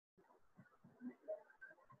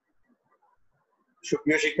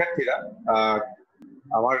সুপ্রিয় শিক্ষার্থীরা,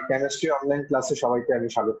 আমার কেমিস্ট্রি অনলাইন ক্লাসে সবাইকে আমি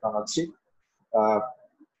স্বাগত জানাচ্ছি।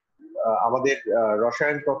 আমাদের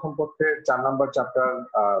রসায়ন প্রথম পত্রের 4 নম্বর চ্যাপ্টার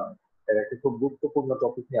এর একটা খুব গুরুত্বপূর্ণ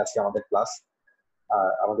টপিক নিয়ে আজকে আমাদের ক্লাস।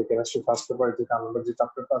 আমাদের কেমিস্ট্রি ফার্স্ট পেপারে যে 4 নম্বর যে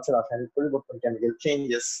চ্যাপ্টারটা আছে রাসায়নিক পরিবর্তন, কেমিক্যাল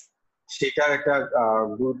চেঞ্জেস, সেটার একটা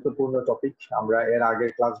গুরুত্বপূর্ণ টপিক। আমরা এর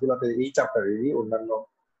আগের ক্লাসগুলোতে এই চ্যাপ্টারেরই অন্যান্য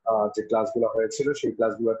যে ক্লাসগুলো হয়েছিল সেই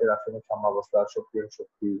ক্লাসগুলোতে রাসায়নিক সাম্যাবস্থা, সক্রিয়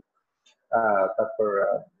শক্তি, তারপর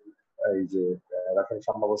এই যে রাসায়নিক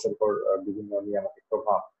সাম্যাবস্থার উপর বিভিন্ন নিয়ামকের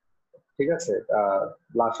প্রভাব, ঠিক আছে,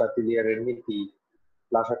 লাশাতিলিয়ারের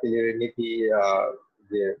নীতি,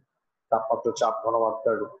 যে তাপমাত্রা, চাপ,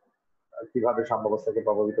 ঘনমাত্রার কিভাবে সাম্যাবস্থাকে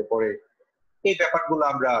প্রভাবিত করে, এই ব্যাপারগুলো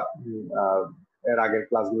আমরা এর আগের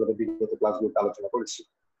ক্লাসগুলোতে, বিগত ক্লাসগুলোতে আলোচনা করেছি।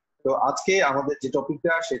 তো আজকে আমাদের যে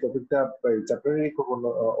টপিকটা, সেই টপিকটা এই চ্যাপ্টারেরই খুব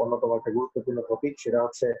অন্যতম একটা গুরুত্বপূর্ণ টপিক। সেটা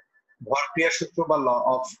হচ্ছে ভরক্রিয়া সূত্র বা ল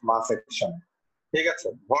অফ মাস অ্যাকশন। ঠিক আছে,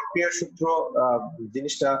 ভরক্রিয়া সূত্র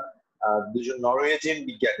জিনিসটা দুজন নরওয়েজিয়ান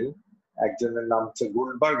বিজ্ঞানী, একজনের নাম হচ্ছে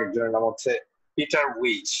গুলবার্গ, একজনের নাম হচ্ছে পিটার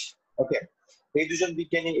উইচ। ওকে, এই দুজন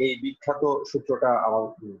বিজ্ঞানী এই বিখ্যাত সূত্রটা আমার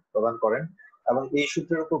প্রদান করেন, এবং এই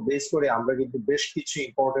সূত্রের উপর বেস করে আমরা কিন্তু বেশ কিছু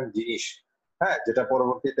ইম্পর্টেন্ট জিনিস, যেটা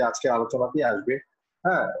পরবর্তীতে আজকে আলোচনাতেই আসবে,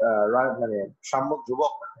 মানে সাম্য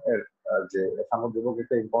ধ্রুবক এর যে সাম্য ধ্রুবক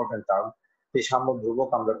একটা ইম্পর্টেন্ট টার্ম, সেই সাম্য ধ্রুবক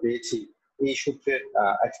আমরা পেয়েছি এই সূত্রের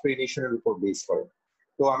এক্সপ্লেনেশনের উপর বেস করে।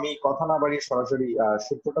 তো আমি কথা না বাড়িয়ে সরাসরি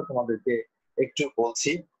সূত্রটা তোমাদেরকে একটু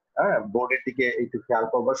বলছি। বোর্ডের দিকে একটু খেয়াল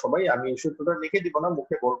করবা সবাই। আমি সূত্রটা লিখে দিব না,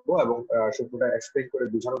 মুখে বলবো এবং সূত্রটা এক্সপ্লেন করে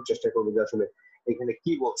বোঝানোর চেষ্টা করবো যে আসলে এখানে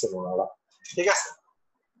কি বলছেন ওনারা। ঠিক আছে,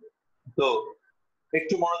 তো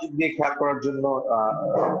একটু মনোযোগ দিয়ে খেয়াল করার জন্য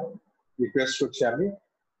রিকোয়েস্ট করছি আমি।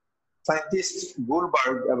 সায়েন্টিস্ট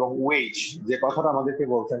গুলবার্গ এবং ওয়েজ যে কথাটা আমাদেরকে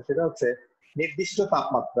বলছেন সেটা হচ্ছে নির্দিষ্ট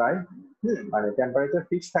তাপমাত্রায়, মানে টেম্পারেচার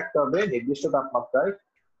ফিক্স থাকতে হবে, নির্দিষ্ট তাপমাত্রায়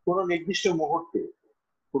কোন নির্দিষ্ট মুহূর্তে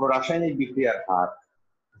কোন রাসায়নিক বিক্রিয়ার হার,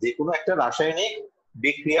 যে কোনো একটা রাসায়নিক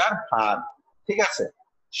বিক্রিয়ার হার, ঠিক আছে,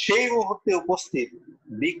 সেই মুহূর্তে উপস্থিত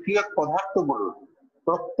বিক্রিয়ক পদার্থগুলোর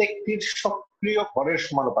প্রত্যেকটির সক্রিয় ভরের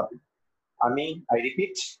সমানুপাতিক। আই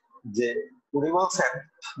রিপিট, যে উনি বলছেন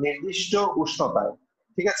নির্দিষ্ট উষ্ণতায়,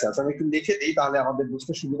 ঠিক আছে। আচ্ছা, আমি একটু লিখে দিই তাহলে আমাদের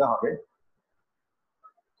বুঝতে সুবিধা হবে।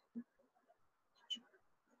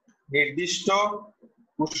 নির্দিষ্ট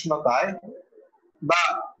উষ্ণতায় বা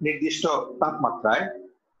নির্দিষ্ট তাপমাত্রায়,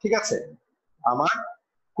 ঠিক আছে, আমার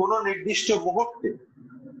কোন নির্দিষ্ট মুহূর্তে,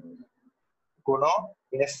 কোন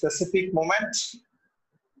ইন স্পেসিফিক মোমেন্ট,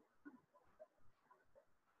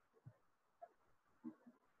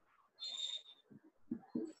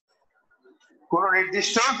 কোন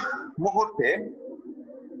নির্দিষ্ট মুহূর্তে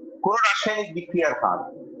কোন রাসায়নিক বিক্রিয়ার হার,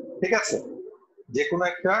 ঠিক আছে, যে কোনো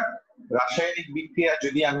একটা রাসায়নিক বিক্রিয়া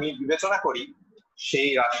যদি আমি বিবেচনা করি, সেই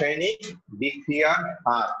রাসায়নিক বিক্রিয়ার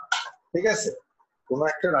হার, ঠিক আছে, কোন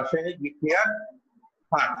একটা রাসায়নিক বিক্রিয়ার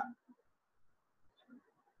হার,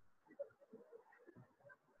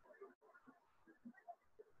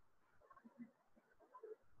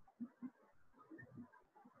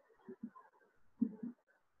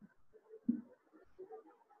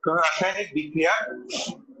 কোন রাসায়নিক বিক্রিয়ার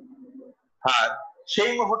হার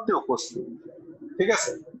সেই মুহূর্তে উপস্থিত, ঠিক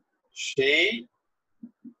আছে, সেই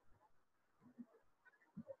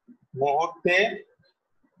মুহূর্তে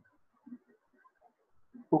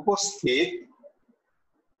উপস্থিত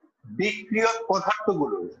বিক্রিয়ক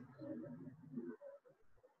পদার্থগুলোর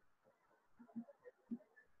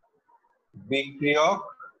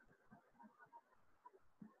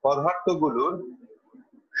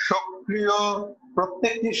সক্রিয়,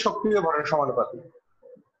 প্রত্যেকটির সক্রিয় ভরের সমানুপাতিক।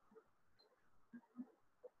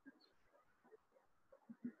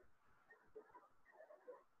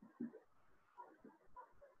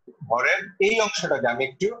 ভরের এই অংশটাকে আমি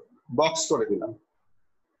একটু বক্স করে দিলাম,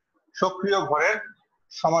 সক্রিয় ভরের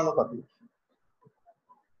সমানুপাতিক।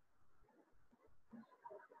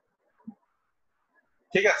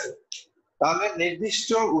 ঠিক আছে, তাহলে নির্দিষ্ট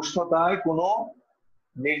উষ্ণতায় কোন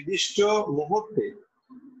নির্দিষ্ট মুহূর্তে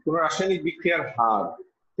কোন রাসায়নিক বিক্রিয়ার হার,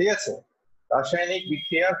 ঠিক আছে, রাসায়নিক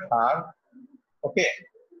বিক্রিয়ার হার, ওকে,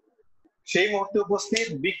 সেই মুহূর্তে উপস্থিত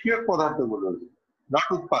বিক্রিয়ক পদার্থগুলোর, নট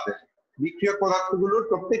উৎপাদের, বিক্রিয়ক পদার্থগুলোর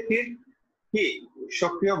প্রত্যেকটির কি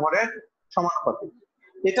সক্রিয় ভরের সমানুপাতিক।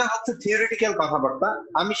 এটা হচ্ছে থিওরিটিক্যাল কথাবার্তা।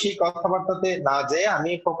 আমি সেই কথাবার্তাতে না যেয়ে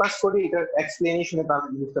আমি ফোকাস করি এটার এক্সপ্লেনেশনে, তাহলে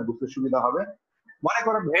জিনিসটা বুঝতে সুবিধা হবে। মনে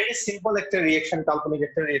করো ভেরি সিম্পল একটা রিঅ্যাকশন, কাল্পনিক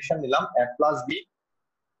একটা রিঅ্যাকশন নিলাম, A+B,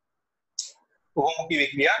 উভমুখী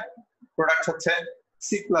বিক্রিয়া, প্রোডাক্ট হচ্ছে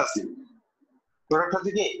C+D, প্রোডাক্ট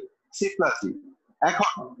হচ্ছে কি C+D।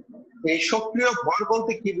 এখন এই সক্রিয় ভর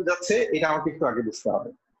বলতে কি বোঝাচ্ছে এটা আমাকে একটু আগে বুঝতে হবে।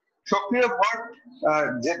 সক্রিয় ভর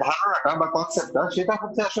যে ধারণাটা বা কনসেপ্টটা সেটা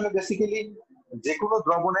হচ্ছে আসলে বেসিক্যালি যে কোনো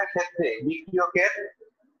দ্রবণের ক্ষেত্রে বিক্রিয়কের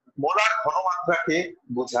মোলার ঘনমাত্রাকে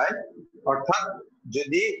বোঝায়। অর্থাৎ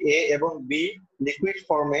যদি এ এবং বি লিকুইড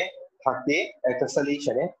ফর্মে থাকে একটা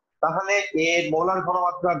সলিউশনে, তাহলে এ এর মোলার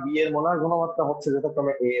ঘনমাত্রা বি এর মোলার ঘনমাত্রা হচ্ছে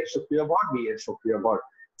যথাক্রমে এ এর সক্রিয় ভর বি এর সক্রিয় ভর,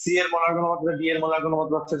 সি এর মোলার ঘনমাত্রা ডি এর মোলার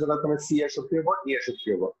ঘনমাত্রা হচ্ছে যথাক্রমে সি এর সক্রিয় ভর ডি এর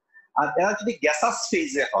সক্রিয় ভর। আর এরা যদি গ্যাসাস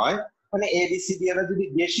ফেজে হয়, মানে এ বি সি ডি এরা যদি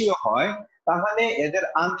গ্যাসীয় হয়, তাহলে এদের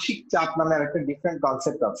আংশিক চাপ নামে একটা ডিফারেন্ট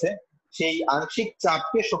কনসেপ্ট আছে। সেই আংশিক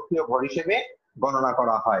চাপকে সক্রিয় ভর হিসেবে গণনা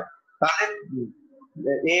করা হয়। তাহলে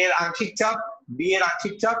এ এর আংশিক চাপ, বি এর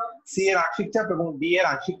আংশিক চাপ, সি এর আংশিক চাপ এবং ডি এর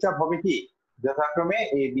আংশিক চাপ হবে কি যথাক্রমে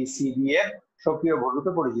এ বি সি ডি এর সক্রিয় ভর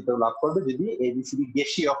রূপে পরিচিত লাভ করবে যদি এ বি সি ডি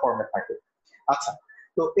গ্যাসীয় ফর্মে থাকে। আচ্ছা,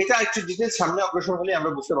 তো এটা একটু ডিটেইলস সামনে অগ্রসর হলে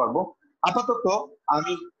আমরা বুঝতে পারবো। আপাতত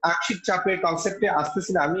আমি আংশিক চাপের কনসেপ্টে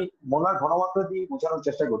আসতেছি না, আমি মোলার ঘনমাত্রা দিয়ে বোঝানোর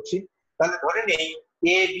চেষ্টা করছি। তাহলে ধরে নেই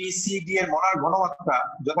এ বি সি ডি এর মোলার ঘনমাত্রা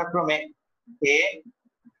যথাক্রমে A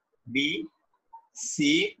B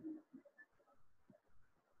C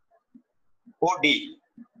O D.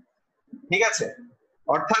 ঠিক আছে,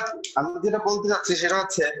 অর্থাৎ আমি যেটা বলতে চাচ্ছি সেটা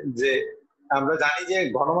হচ্ছে যে আমরা জানি যে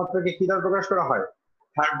ঘনমাত্রাকে কি দ্বারা প্রকাশ করা হয়,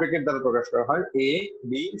 থার্ড ব্র্যাকেট দ্বারা প্রকাশ করা হয়। এ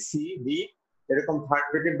বি সি ডি এরকম থার্ড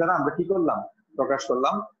ব্র্যাকেট দ্বারা আমরা কি করলাম, প্রকাশ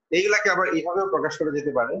করলাম। এইগুলাকে আবার এইভাবেও প্রকাশ করা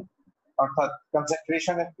যেতে পারে, অর্থাৎ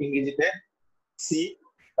কনসেন্ট্রেশন ইংরেজিতে সি,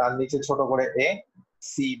 তার নিচে ছোট করে এ,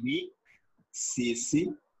 C B, C C,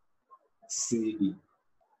 C D.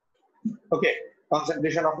 Okay,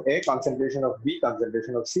 concentration of A, concentration of B,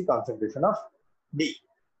 concentration of C, concentration of D.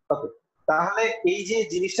 ওকে, তাহলে এই যে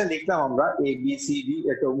জিনিসটা লিখলাম আমরা A B C D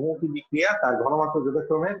একটা বহুমুখী বিক্রিয়া, তার ঘনমাত্রা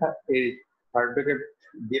যথাক্রমে এই থার্ড ব্র্যাকেট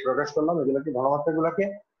দিয়ে প্রকাশ করলাম এগুলোকে ঘনমাত্রাগুলোকে।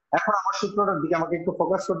 এখন আমার সূত্রটার দিকে আমাকে একটু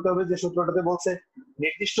ফোকাস করতে হবে, যে সূত্রটাতে বলছে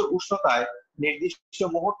নির্দিষ্ট উষ্ণতায় নির্দিষ্ট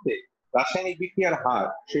মুহূর্তে রাসায়নিক বিক্রিয়ার হার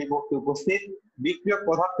সেই মুহূর্তে উপস্থিত বিক্রিয়ক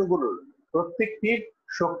পদার্থগুলোর প্রত্যেকটির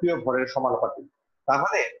সক্রিয় ভরের সমানুপাতিক।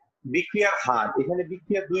 তাহলে বিক্রিয়ার হার, এখানে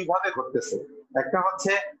বিক্রিয়া দুই ভাবে ঘটতেছে। একটা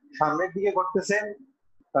হচ্ছে সামনের দিকে ঘটতেছে,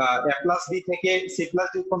 এ প্লাস বি থেকে সি প্লাস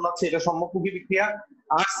ডি উৎপন্ন হচ্ছে, এটা সম্মুখমুখী বিক্রিয়া।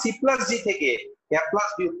 আর সি প্লাস ডি থেকে এ প্লাস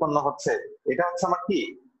বি উৎপন্ন হচ্ছে, এটা হচ্ছে আমার কি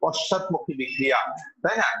পশ্চাৎমুখী বিক্রিয়া,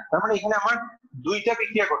 তাই না? তার মানে এখানে আমার দুইটা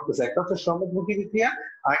বিক্রিয়া করতেছে, একটা হচ্ছে সম্মুখমুখী বিক্রিয়া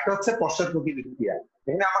আর একটা হচ্ছে পশ্চাৎমুখী বিক্রিয়া।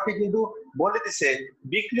 এখানে আমাকে কিন্তু বলে দিছে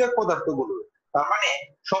বিক্রিয়ক পদার্থগুলো, তার মানে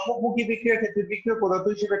সম্মুখমুখী বিক্রিয়ার ক্ষেত্রে বিক্রিয়ক পদার্থ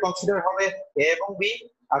হিসেবে কনসিডার হবে এ এবং বি,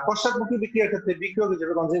 আর পশ্চাৎমুখী বিক্রিয়ার ক্ষেত্রে বিক্রিয়ক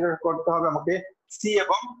হিসেবে কনসিডার করতে হবে আমাকে সি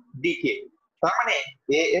এবং ডি কে। তার মানে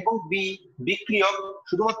এ এবং বি বিক্রিয়ক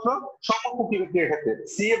শুধুমাত্র সম্মুখমুখী বিক্রিয়ার ক্ষেত্রে,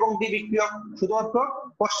 সি এবং ডি বিক্রিয়ক শুধুমাত্র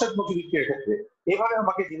পশ্চাৎমুখী বিক্রিয়ার ক্ষেত্রে। এইভাবে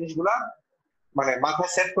আমাকে জিনিসগুলা মানে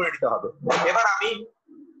মাথায় সেট করে নিতে হবে। এবার আমি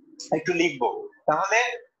একটু লিখবো। তাহলে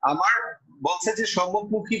আমার বলছে যে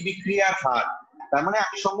সম্মুখমুখী বিক্রিয়ার হার, তার মানে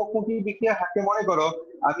আমি সম্মুখমুখী বিক্রিয়ার হারকে মনে করো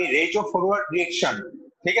আমি রেট অফ ফরওয়ার্ড রিঅ্যাকশন,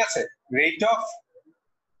 ঠিক আছে, rate of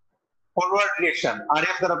forward reaction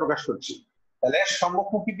RF দ্বারা প্রকাশ করছি। তাহলে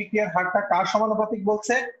সম্মুখমুখী বিক্রিয়ার হারটা কার সমানুপাতিক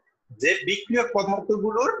বলছে, যে বিক্রিয়ক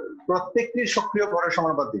পদার্থগুলোর প্রত্যেকটির সক্রিয় ভরের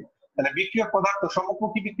সমানুপাতিক। তাহলে বিক্রিয়ক পদার্থ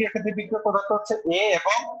সম্মুখমুখী বিক্রিয়ার ক্ষেত্রে বিক্রিয়ক পদার্থ হচ্ছে এ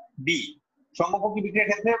এবং বি, সম্মুখমুখী বিক্রিয়ার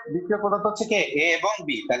ক্ষেত্রে বিক্রিয়ক পদার্থ হচ্ছে কে এ এবং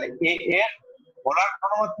বি। তাহলে এ এর মোলার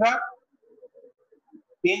ঘনমাত্রা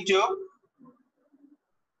ইনটু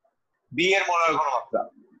বি এর মোলার ঘনমাত্রা,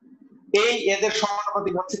 এই এদের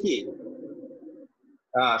সমানুপাতিক হচ্ছে কি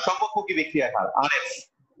সম্মুখমুখী বিক্রিয়ার হার আরএফ।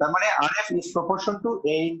 তার মানে RF is proportion two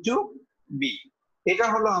A into B. এটা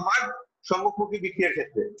হলো আমার সম্মুখমুখী বিক্রিয়ার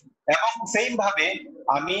ক্ষেত্রে। এবং সেম ভাবে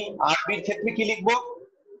আমি আরবির ক্ষেত্রে কি লিখবো,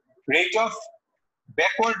 রেট অফ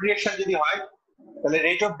ব্যাকওয়ার্ড রিঅ্যাকশন যদি হয়, তাহলে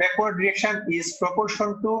rate of backward reaction is proportion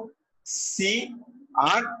two C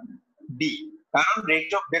R D. কারণ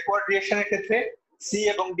রেট অফ ব্যাকওয়ার্ড রিঅ্যাকশনের ক্ষেত্রে সি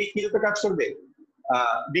এবং ডি কি রূপে কাজ করবে,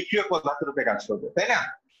 বিক্রিয়ক পদার্থ রূপে কাজ করবে, তাই না?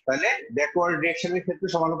 তাহলে ব্যাকওয়ার্ড রিঅ্যাকশনের ক্ষেত্রে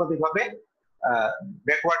সমানুপাতিক হবে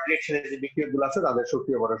ব্যাকওয়ার্ড রিঅ্যাকশনের যে বিক্রিয়কগুলো আছে তাদের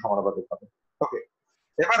সক্রিয় ভরের সমানুপাতিক হবে। ওকে,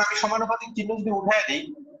 এবার আমি সমানুপাতিক চিহ্ন যদি উঠায় দিই,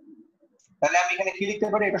 তাহলে আমি এখানে কি লিখতে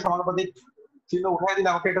পারি, এটা সমানুপাতিক চিহ্ন উঠায়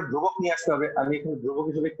দিলে আমাকে একটা ধ্রুবক নিয়ে আসতে হবে। আমি এখানে ধ্রুবক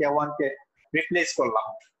হিসেবে k1 কে রিপ্লেস করলাম,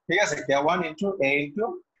 ঠিক আছে, k1 into a into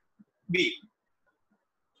b।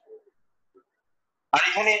 আর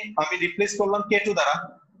এখানে আমি রিপ্লেস করলাম k2 দ্বারা,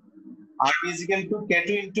 r is equal to k2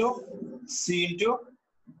 into c into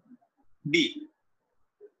d।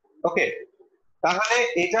 ওকে, তাহলে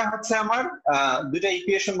এটা হচ্ছে আমার দুইটা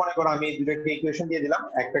ইকুয়েশন, মনে করো আমি দুইটাকে ইকুয়েশন দিয়ে দিলাম,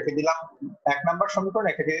 একটাকে দিলাম 1 নাম্বার সমীকরণ,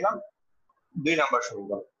 একটাকে দিলাম 2 নাম্বার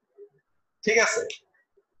সমীকরণ, ঠিক আছে।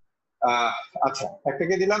 আচ্ছা,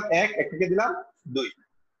 একটাকে দিলাম 1, একটাকে দিলাম 2।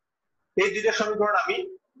 এই দুইটা সমীকরণ আমি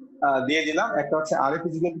দিয়ে দিলাম। একটা হচ্ছে RF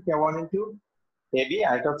is equal to k1 into AB,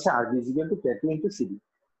 আর এটা হচ্ছে আরবি is equal to K2 into CD.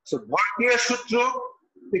 So ভরক্রিয়ার সূত্র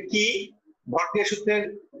কি? ভরক্রিয়ার সূত্রের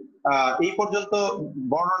এই পর্যন্ত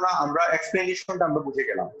বর্ণনা আমরা এক্সপ্লেনেশনটা আমরা বুঝে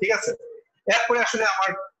গেলাম, ঠিক আছে। এরপরে আসলে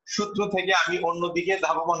আমার সূত্র থেকে আমি অন্যদিকে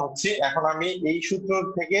ধাবমান হচ্ছি। এখন আমি এই সূত্র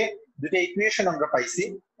থেকে দুটো ইকুয়েশন আমরা পাইছি,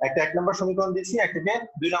 একটা 1 নম্বর সমীকরণ দিয়েছি, একটাকে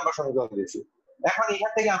 2 নম্বর সমীকরণ দিয়েছি। এখন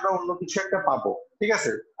এখান থেকে আমরা অন্য কিছু একটা পাবো, ঠিক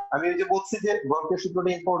আছে। আমি ওই যে বলছি যে ভরক্রিয়ার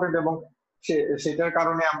সূত্রটা ইম্পর্টেন্ট, এবং সেটার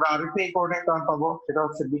কারণে আমরা আরেকটা ইম্পর্টেন্ট টার্ম পাবো, সেটা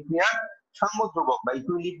হচ্ছে বিক্রিয়ার সাম্যধ্রুবক বা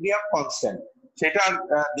ইকুইলিব্রিয়াম কনস্ট্যান্ট। সেটার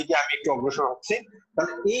দিকে আমি একটু অগ্রসর হচ্ছি।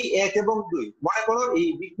 তাহলে এই 1 এবং 2, মনে করো এই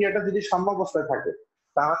বিক্রিয়াটা যদি সাম্যাবস্থায় থাকে,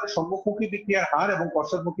 তাহলে সম্মুখমুখী বিক্রিয়ার হার এবং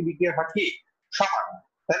পশ্চাৎমুখী বিক্রিয়ার হার কি সমান।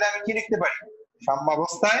 তাহলে আমি কি লিখতে পারি?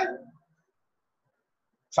 সাম্যাবস্থায়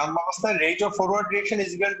rate of forward direction is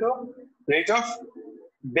equal to rate of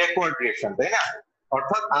backward direction, তাই না?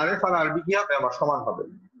 অর্থাৎ আরএফ আর আরবি কি হবে? আমার সমান হবে।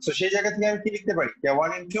 সো সেই জায়গা থেকে আমি কি লিখতে পারি?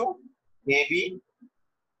 K1 into AB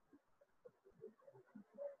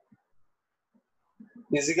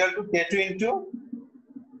is equal to K2 into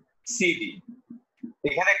CD.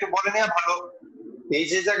 এখানে একটু বলে নেওয়া ভালো, এই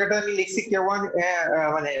যে জায়গাটা আমি লিখছি K1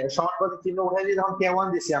 মানে সমানুপাতিক চিহ্ন উঠাই দিয়ে যখন K1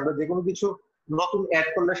 দিছি, আমরা যে কোনো কিছু নতুন অ্যাড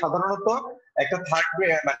করলে সাধারণত একটা থার্ড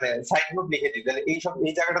মানে সাইড নোট লিখে দিই। তাহলে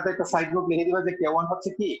এই জায়গাটাতে একটা সাইড নোট লিখে দিবা যে K1 হচ্ছে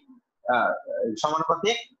কি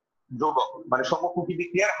সমানুপাতিক ধ্রুবক, মানে সম্মুখমুখী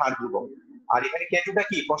বিক্রিয়ার হার ধ্রুবক, আর এখানে K2টা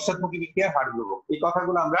কি পশ্চাৎমুখী বিক্রিয়ার হার ধ্রুবক। এই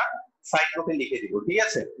কথাগুলো আমরা সাইড নোটে লিখে দিব, ঠিক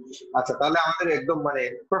আছে। আচ্ছা, তাহলে আমাদের একদম মানে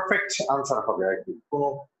পারফেক্ট আনসার হবে আর কি, কোনো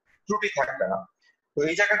ত্রুটি থাকবে না। তো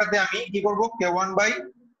এই জায়গাটাতে আমি কি করব? K1 by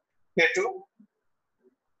K2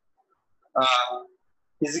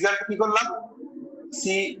 is equal to কি করলাম?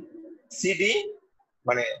 সিডি,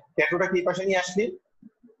 মানে K2টা কি পাশে নিয়ে আসলি,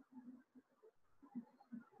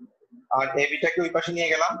 আর এবিটাকে ওই পাশে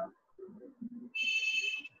নিয়ে গেলাম।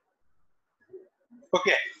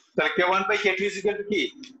 ওকে, তাহলে K1 by K2 is equal to কি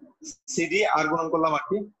সিডি, আর গুণন করলাম আর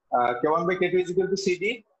কি। K1 by K2 is equal to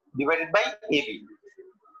CD divided by AB.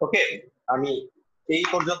 ওকে, আমি এই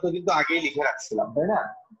পর্যন্ত কিন্তু আগেই লিখে রাখছিলাম, তাই না?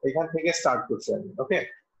 এখান থেকে স্টার্ট করছি আমি। ওকে,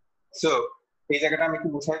 সো এই জায়গাটা আমি একটু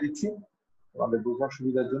বুঝাই দিচ্ছি আমাদের বোঝার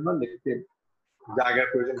সুবিধার জন্য, লিখতে জায়গার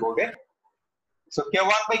প্রয়োজন বোর্ডে। So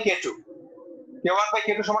K1 by K2, K1 by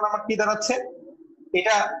K2 সমান আমার কি দাঁড়াচ্ছে?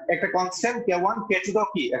 এটা একটা কনস্ট্যান্ট, K1 K2 টাও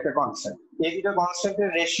কি একটা কনস্ট্যান্ট। এই দুটো কনস্ট্যান্টের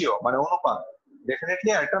রেশিও মানে অনুপাত ডেফিনেটলি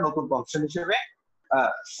একটা নতুন কনস্ট্যান্ট হিসেবে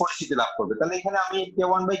পরিচিতি লাভ করবে। তাহলে এখানে আমি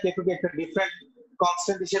K1 বাই K2 কে একটা ডিফারেন্ট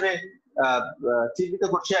কনস্ট্যান্ট হিসেবে চিহ্নিত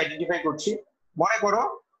করছি, আইডেন্টিফাই করছি। মনে করো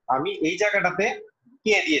আমি এই জায়গাটাতে K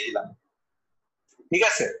দিয়ে দিলাম, ঠিক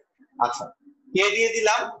আছে। আচ্ছা, K দিয়ে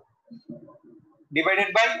দিলাম divided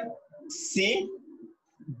by C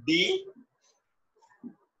D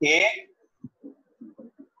A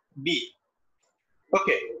B.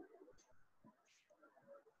 ওকে,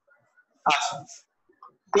 আচ্ছা,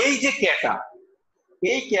 এই যে Kটা,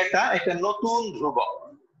 এই Kটা একটা নতুন ধ্রুবক।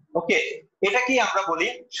 ওকে, এটা কি আমরা বলি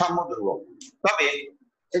সাম্য ধ্রুবক। তবে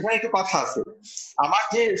এখানে একটু কথা আছে, আমার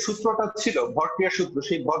যে সূত্রটা ছিল ভরক্রিয়া সূত্র,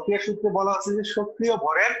 সেই ভরক্রিয়া সূত্রে বলা আছে যে সক্রিয়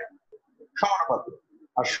ভরের সমানুপাতিক।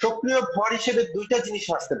 আর সক্রিয় ভর হিসেবে দুইটা জিনিস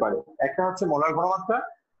আসতে পারে, একটা হচ্ছে মোলার ঘনমাত্রা,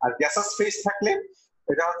 আর গ্যাসাস ফেজ থাকলে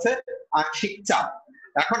এটা হচ্ছে আংশিক চাপ।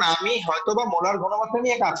 এখন আমি হয়তোবা মোলার ঘনমাত্রা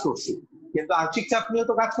নিয়ে কাজ করছি, কিন্তু আংশিক চাপ নিয়ে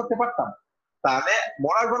তো কাজ করতে পারতাম। তাহলে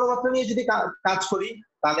মোলার ঘনমাত্রা নিয়ে যদি কাজ করি,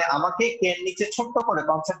 তাহলে আমাকে K এর নিচে ছোট্ট করে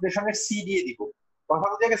কনসেন্ট্রেশনের C দিয়ে দিব। কথা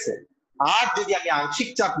বুঝে গেছে? আর যদি আমি আংশিক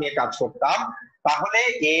চাপ নিয়ে কাজ করতাম, তাহলে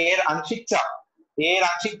এর আংশিক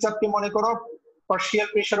চাপকে মনে করো পার্শিয়াল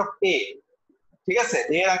প্রেসার অফ A, ঠিক আছে।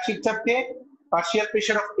 এর আংশিক চাপকে partial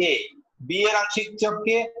pressure of A, B এর আংশিক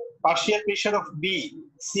চাপকে partial pressure of B,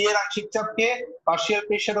 C এর আংশিক চাপকে পার্শিয়াল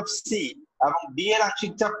প্রেসার অফ সি, এবং ডি এর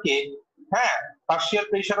আংশিক চাপকে পার্শিয়াল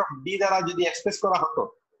প্রেসার অফ ডি দ্বারা যদি এক্সপ্রেস করা হতো,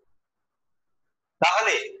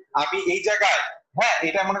 তাহলে আমি এই জায়গায়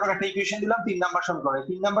এটা মনে করো একটা ইকুয়েশন দিলাম 3 নাম্বার সমীকরণে।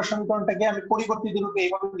 3 নাম্বার সমীকরণটাকে আমি পরিবর্তিত রূপে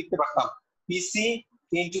এইভাবে লিখতে পারতাম, পিসি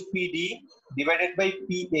into PD divided by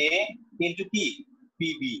PA into কি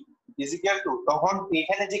পিবি ইজ ইকুয়াল টু, তখন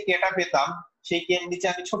এখানে যে কেটা পেতাম সেই কে এর নিচে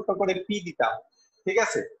আমি ছোট্ট করে পি দিতাম, ঠিক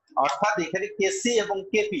আছে। অর্থাৎ এখানে কেসি এবং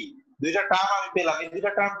কেপি দুইটা টার্ম আমি পেলাম। এই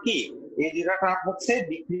দুইটা টার্ম কি? এই দুইটা টার্ম হচ্ছে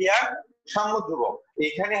বিক্রিয়ার সাম্য ধ্রুবক।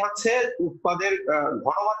 এখানে হচ্ছে উৎপাদের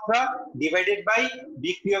ঘনমাত্রা ডিভাইডেড বাই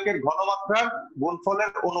বিক্রিয়কের ঘনমাত্রার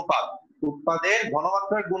গুণফলের অনুপাত। উৎপাদের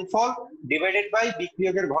ঘনমাত্রার গুণফল ডিভাইডেড বাই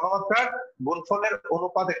বিক্রিয়কের ঘনমাত্রার গুণফলের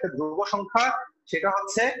অনুপাত একটা ধ্রুব সংখ্যা, সেটা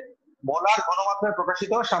হচ্ছে মোলার ঘনমাত্রায়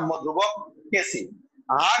প্রকাশিত সাম্য ধ্রুবক কেসি।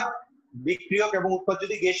 আর বিক্রিয়ক এবং উৎপাদ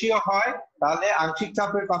যদি গ্যাসীয় হয়, তাহলে আংশিক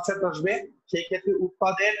চাপের কনসেপ্ট আসবে। সেই ক্ষেত্রে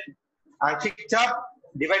উৎপাদের আংশিক চাপ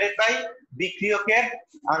ডিভাইডেড বাই বিক্রিয়কের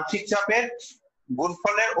আংশিক চাপের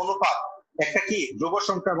গুণফলের অনুপাত, একটা কি ধ্রুব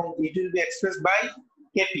সংখ্যা এবং it will be expressed by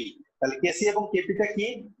KP. তাহলে কেসি এবং কেপিটা কি?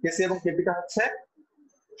 কেসি এবং কেপিটা হচ্ছে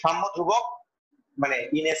সাম্য ধ্রুবক, মানে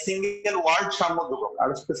ইন এ সিঙ্গেল ওয়ার্ড সাম্য ধ্রুবক। আর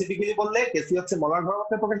স্পেসিফিক্যালি বললে কেসি হচ্ছে মোলার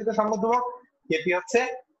ঘনমাত্রায় প্রকাশিত সাম্য ধ্রুবক, কেপি হচ্ছে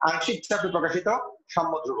আংশিক চাপে প্রকাশিত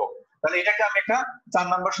সাম্য ধ্রুবক। তাহলে এটাকে আমি একটা 4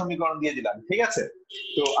 নম্বর সমীকরণ দিয়ে দিলাম, ঠিক আছে?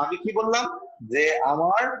 তো আমি কি বললাম যে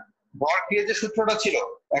আমার ভরক্রিয়া যে সূত্রটা ছিল,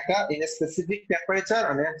 একটা in specific temperature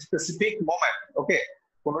and specific moment, ওকে,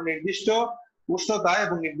 কোন নির্দিষ্ট উষ্ণতা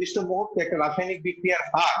এবং নির্দিষ্ট মুহূর্তে একটা রাসায়নিক বিক্রিয়ার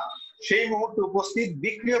হার, সেই মুহূর্তে উপস্থিত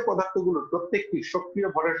বিক্রিয় পদার্থগুলোর প্রত্যেকটি সক্রিয়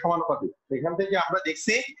ভরের সমানুপাতিক। এখান থেকে আমরা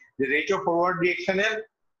দেখছি যে রেট অফ ফরওয়ার্ড রিঅ্যাকশনের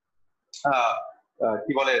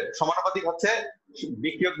কি বলে সমানুপাতিক হচ্ছে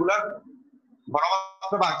বিক্রিয়কগুলোর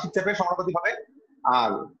ঘনমাত্রা বা আংশিক চাপের সমানুপাতিক হবে।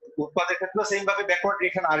 আর উৎপাদের ক্ষেত্রে সেম ভাবে ব্যাকওয়ার্ড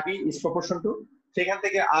রিঅ্যাকশন আরবি ইজ প্রপোর্শন টু, সেখান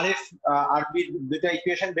থেকে আরএফ আরবি দুইটা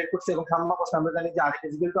ইকুয়েশন বের করছে এবং সাম্যাবস্থা আমরা জানি যে আরএফ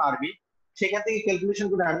ইকুয়াল টু আরবি, সেখান থেকে ক্যালকুলেশন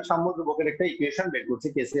করে আমি সাম্য ধ্রুবকের একটা ইকুয়েশন বের করছি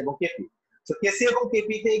কেসি এবং কেপি। তো কেসি এবং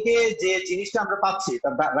কেপি থেকে যে জিনিসটা আমরা পাচ্ছি,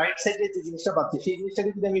 তার রাইট সাইডে যে জিনিসটা পাচ্ছি, সেই জিনিসটাকে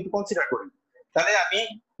যদি আমি একটু কনসিডার করি, তাহলে আমি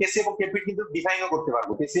কেসি এবং কেপি কিন্তু ডিফাইনও করতে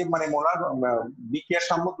পারবো। কেসি মানে মোলার বিক্রিয়ার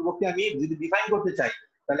সাম্য ধ্রুবককে আমি যদি ডিফাইন করতে চাই,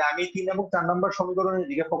 তাহলে আমি 3 এবং 4 নম্বর সমীকরণের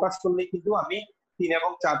দিকে ফোকাস করলেই কিন্তু আমি 3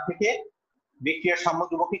 এবং 4 থেকে বিক্রিয়ার সাম্য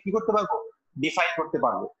ধ্রুবককে কি করতে পারবো? ডিফাইন করতে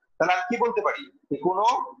পারবো। তাহলে আমি কি বলতে পারি? কোনো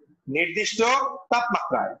নির্দিষ্ট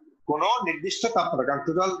তাপমাত্রায়, কারণ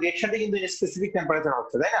টোটাল রিঅ্যাকশনটা কিন্তু স্পেসিফিক টেম্পারেচার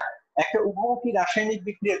হচ্ছে, তাই না? একটা উভমুখী রাসায়নিক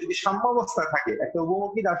বিক্রিয়া যদি সাম্যাবস্থায় থাকে, একটা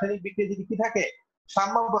উভমুখী রাসায়নিক বিক্রিয়া যদি কি থাকে?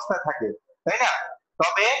 সাম্যাবস্থায় থাকে, তাই না?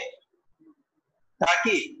 তবে তা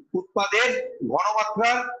কি উৎপাদের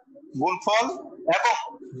ঘনমাত্রার গুণফল এবং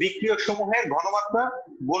বিক্রিয়ক সমূহের ঘনমাত্রা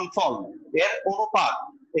গুণফল এর অনুপাত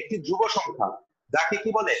একটি ধ্রুব সংখ্যা, যাকে কি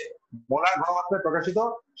বলে? মোলার ঘনমাত্রায় প্রকাশিত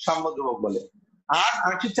সাম্য ধ্রুবক বলে। আর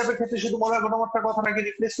আংশিক চাপের ক্ষেত্রে শুধু মোলার ঘনমাত্রার কথাটাকে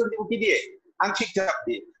রিপ্লেস করে দিব কি দিয়ে? আংশিক চাপ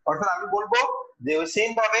দিয়ে। অর্থাৎ আমি বলবো যে ওই সেম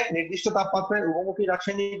ভাবে নির্দিষ্ট তাপমাত্রায় উভমুখী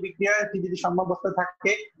রাসায়নিক বিক্রিয়াটি যদি সাম্যাবস্থায়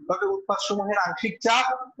থাকে, তবে উৎপাদ সমূহের আংশিক চাপ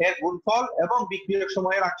এর গুণফল এবং বিক্রিয়ক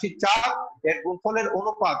সমূহের আংশিক চাপ এর গুণফলের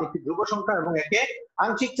অনুপাত একটি ধ্রুব সংখ্যা এবং একে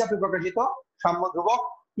আংশিক চাপে প্রকাশিত সাম্য ধ্রুবক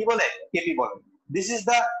কি বলে? কেপি বলে। দিস ইজ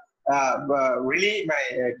দা রিলি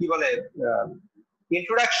কি বলে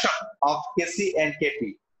introduction of KC and KP,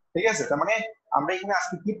 ঠিক আছে? তার মানে আমরা এখানে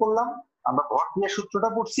আজকে কি পড়লাম? আমরা ভরক্রিয়া সূত্রটা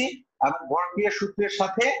পড়ছি এবং ভরক্রিয়া সূত্রের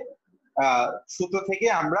সাথে সূত্র থেকে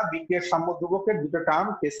আমরা বিক্রিয়ার সাম্য ধ্রুবকের দুটো টার্ম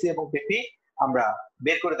কেসি এবং কেপি আমরা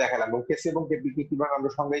বের করে দেখালাম, এবং কেসি এবং কেপি কে কিভাবে আমরা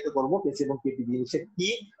সংজ্ঞায়িত করব, কেসি এবং কেপি জিনিসটা কি,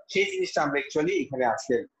 সেই জিনিসটা আমরা অ্যাকচুয়ালি এখানে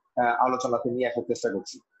আজকে আলোচনাতে নিয়ে আসার চেষ্টা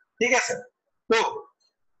করছি, ঠিক আছে? তো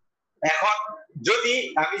এখন যদি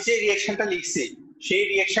আমি যে রিঅ্যাকশনটা লিখছি, সেই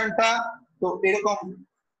রিঅ্যাকশনটা তো এরকম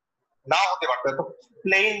নাও হতে পারতো, তো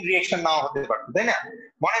প্লেন রিঅ্যাকশন নাও হতে পারতো, তাই না?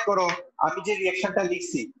 মনে করো আমি যে রিঅ্যাকশনটা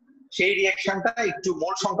লিখছি, সেই রিঅ্যাকশনটা একটু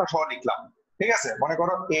মোল সংখ্যা সহ লিখলাম, ঠিক আছে? মনে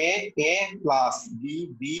করো এ এ প্লাস বি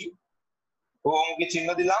বি অঙ্কে চিহ্ন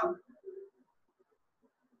দিলাম,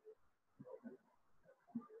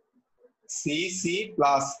 C C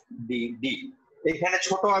plus D D. এখানে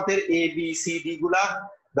ছোট হাতের এ বি সি ডি গুলা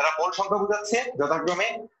দ্বারা মোল সংখ্যা বোঝাচ্ছে, যথাক্রমে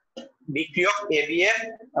বিক্রিয়ক এ বি এর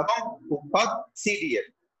এবং উৎপাদ সি ডি এর,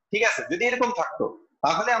 ঠিক আছে? যদি এরকম থাকতো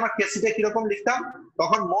তাহলে আমার কেসিটা কিরকম লিখতাম?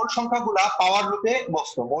 তখন মোল সংখ্যাগুলা পাওয়ার রূপে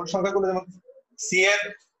বসতো। মোল সংখ্যাগুলো যেমন সি এর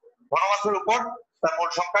ঘনমাত্রার উপর তার মোল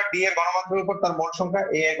সংখ্যা, ডি এর ঘনমাত্রার উপর তার মোল সংখ্যা,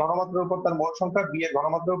 এ এর ঘনমাত্রার উপর তার মোল সংখ্যা, বি এর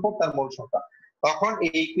ঘনমাত্রার উপর তার মোল সংখ্যা। তখন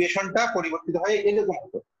এই ইকুয়েশনটা পরিবর্তিত হয়ে এরকম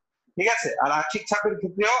হতো, ঠিক আছে? আর আংশিক চাপের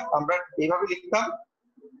ক্ষেত্রেও আমরা এইভাবে লিখতাম,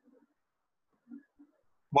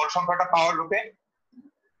 মোল সংখ্যাটা পাওয়ার রূপে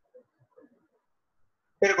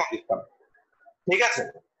এরকম লিখতাম, ঠিক আছে?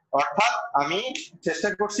 অর্থাৎ আমি চেষ্টা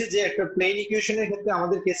করছি যে একটা প্লেন ইকুয়েশনের ক্ষেত্রে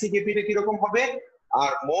আমাদের কেসি কেপিটা কিরকম হবে,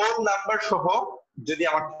 আর মোল নাম্বার সহ যদি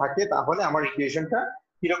আমার থাকে তাহলে আমার ইকুয়েশনটা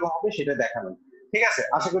কিরকম হবে সেটা দেখানো, ঠিক আছে?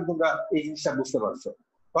 আশা করি তোমরা এই জিনিসটা বুঝতে পারছো,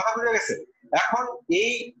 কথা বুঝে গেছে? এখন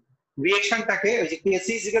এই রিঅ্যাকশনটাকে ওই যে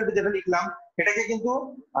কেসি ইকুয়াল টু যেটা লিখলাম, এটাকে কিন্তু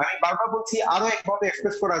আমি বারবার বলছি আরো একভাবে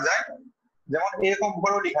এক্সপ্রেস করা যায়, যেমন এরকম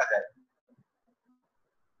করেও লেখা যায়,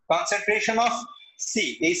 কনসেন্ট্রেশন অফ সি,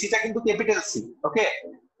 এই সিটা কিন্তু ক্যাপিটাল সি, ওকে?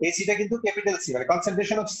 এই সিটা কিন্তু ক্যাপিটাল সি, মানে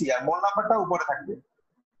কনসেন্ট্রেশন অফ সি, আর মোল নাম্বারটা উপরে থাকবে,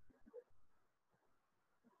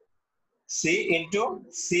 C into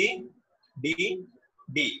C D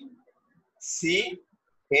D, C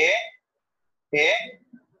A A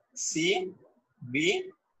C B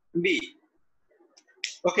B,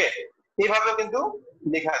 ওকে? এইভাবেও কিন্তু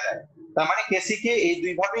লেখা যায়। তার মানে কেসি কে এই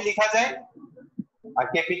দুই ভাবে লেখা যায়, আর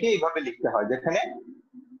কেপি কে এইভাবে লিখতে হয়, যেখানে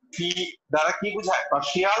পি দ্বারা কি বোঝায়?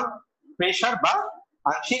 পার্শিয়াল প্রেসার বা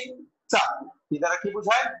আংশিক চাপ। পি দ্বারা কি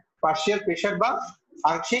বোঝায়? পার্শিয়াল প্রেসার বা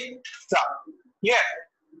আংশিক চাপ, ক্লিয়ার?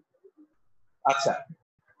 আচ্ছা,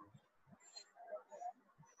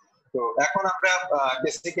 তো এখন আমরা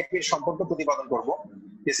কেসিকেপির সম্পর্ক প্রতিপাদন করব।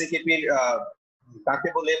 কেসিকেপির কাকে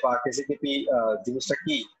বলে বা কেসিকেপি জিনিসটা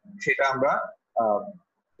কি সেটা আমরা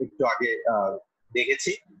একটু আগে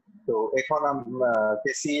দেখেছি। তো এখন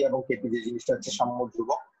কেসি এবং কেপি যে জিনিসটা হচ্ছে সাম্য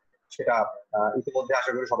ধ্রুবক, সেটা ইতিমধ্যে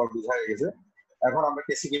আশা করি সবার বোঝা হয়ে গেছে। এখন আমরা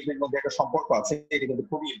কেসি কেপির মধ্যে একটা সম্পর্ক আছে, এটা কিন্তু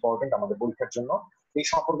খুবই ইম্পর্টেন্ট আমাদের পরীক্ষার জন্য। এই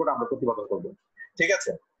সম্পর্কটা আমরা প্রতিপাদন করব, ঠিক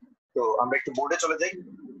আছে? তো আমরা একটু বোর্ডে চলে যাই।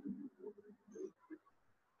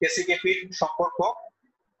 কেসি কেপির সম্পর্ক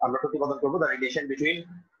আমরা প্রতিপাদন করব, the relation between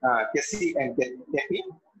KC and KP.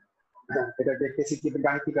 এটাকে কেসি কেপির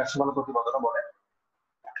গাণিতিক রাশিমালা প্রতিপাদন বলে।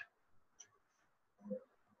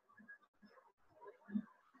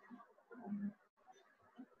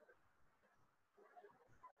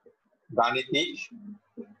 গাণিতিক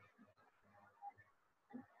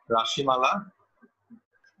রাশিমালা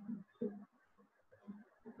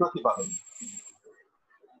প্রতিপাদন,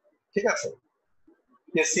 ঠিক আছে?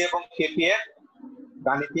 কেসি এবং কেপি এর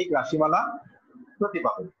গাণিতিক রাশিমালা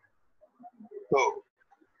প্রতিপাদন। তো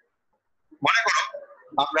মনে করো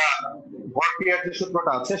আমরা ভরক্রিয়ার যে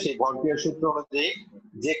সূত্রটা আছে, সেই ভরক্রিয়ার সূত্র অনুযায়ী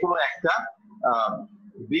যে কোনো একটা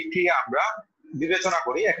বিক্রিয়া আমরা বিবেচনা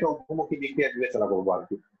করি, একটা উপমুখী বিক্রিয়া বিবেচনা করবো আর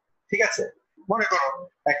কি, ঠিক আছে? মনে করো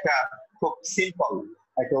একটা খুব সিম্পল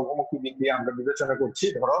একটা উপমুখী বিক্রিয়া আমরা বিবেচনা করছি।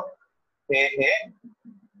 ধরো এ এ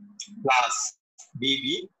প্লাস বি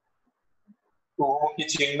বি, উপমুখী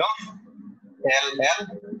চিহ্ন এল এল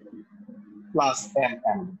প্লাস এম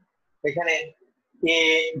এম। এখানে এ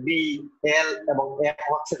বি এল এবং এম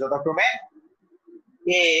হচ্ছে যথাক্রমে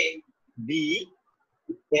A B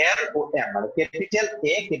L O M, মানে capital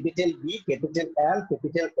A, capital B, capital L,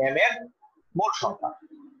 capital M এর মোট সংখ্যা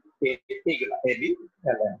এইগুলা, এ বি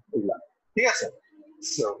এল এম এগুলা, ঠিক আছে?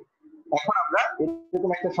 সো এখন আমরা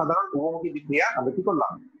এরকম একটা সাধারণ উপমুখী বিক্রিয়া আমরা কি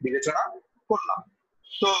করলাম, বিবেচনা করলাম।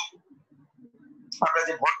 তো আমরা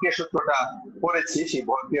যে ভরক্রিয়া সূত্রটা পড়েছি, সেই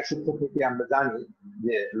ভরক্রিয়া সূত্র থেকে আমরা জানি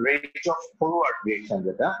যে রেট অফ ফরওয়ার্ড রিঅ্যাকশন,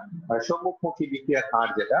 যেটা মানে সম্মুখমুখী বিক্রিয়ার হার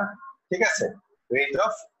যেটা, ঠিক আছে? রেট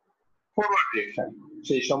অফ ফরওয়ার্ড রিঅ্যাকশন,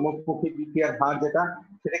 সেই সম্মুখমুখী বিক্রিয়ার হার যেটা,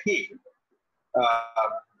 সেটা কি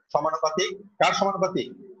সমানুপাতিক, কার সমানুপাতিক?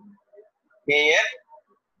 এ এর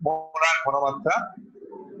মোলার ঘনমাত্রা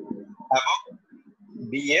এবং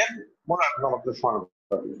বি এর মোলার ঘনমাত্রা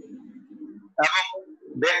সমানুপাতিক। এবং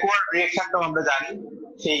ব্যাকওয়ার্ড রিঅ্যাকশনটাও আমরা জানি,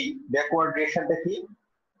 সেই ব্যাকওয়ার্ড রিঅ্যাকশনটা কি?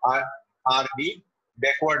 আর আর বি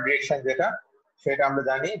ব্যাকওয়ার্ড রিঅ্যাকশন যেটা, সেটা আমরা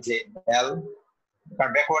জানি যে এল,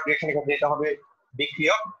 কারণ ব্যাকওয়ার্ড রিঅ্যাকশনের ক্ষেত্রে এটা হবে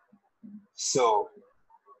বিক্রিয়ক। সো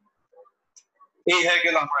এই হয়ে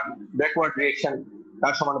গেল আমরা ব্যাকওয়ার্ড রিঅ্যাকশন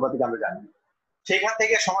তার সমানুপাতিক আমরা জানি। সেখান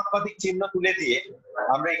থেকে সমানুপাতিক চিহ্ন তুলে দিয়ে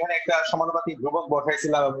আমরা এখানে একটা সমানুপাতিক ধ্রুবক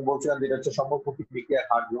বসাইছিলাম এবং বলছিলাম যেটা হচ্ছে সম্মুখমুখী বিক্রিয়ার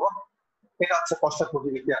হার ধ্রুবক, এটা হচ্ছে পশ্চাৎমুখী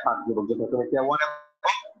বিক্রিয়ার হার ধ্রুবক, যেটা হচ্ছে K1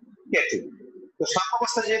 এবং K2। তো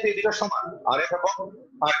সাম্যাবস্থা যেহেতু এই দুটো সমান, আর এফ এবং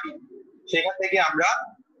আর বি, সেখান থেকে আমরা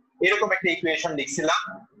এরকম একটা ইকুয়েশন লিখছিলাম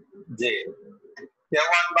যে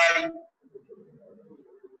K1 by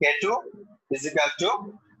K2 is equal to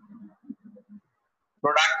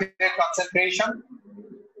productive concentration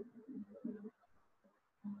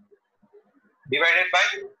divided by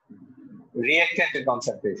reactant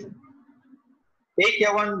concentration। এই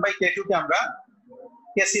K1 বাই K2 কে আমরা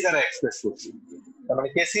Kc দ্বারা এক্সপ্রেস করছি। তার মানে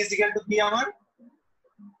Kc is equal to কি আমার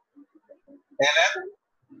Ln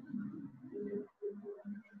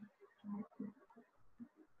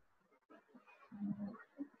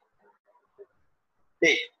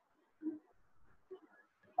A।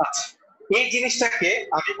 আচ্ছা, এই জিনিসটাকে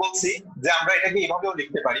আমি বলছি যে আমরা এটাকে এইভাবেও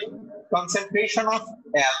লিখতে পারি, কনসেন্ট্রেশন অফ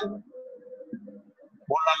L,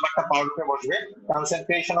 মোল নাম্বারটা পাওয়ার রূপে বসবে,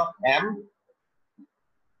 concentration of M,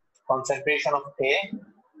 concentration of A,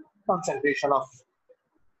 concentration of,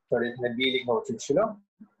 sorry এখানে B লেখা উচিত ছিল,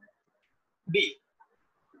 B।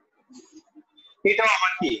 এটাও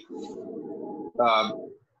আমার কি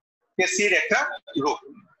কেসির একটা রূপ।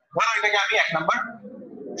 ধরো এটাকে আমি 1 নাম্বার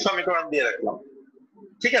সমীকরণ দিয়ে রাখলাম,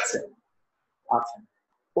 ঠিক আছে? আচ্ছা,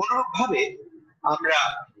 অনুরূপ ভাবে আমরা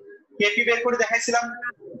কেপি বের করে দেখাইছিলাম।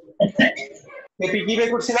 কেপি কি বের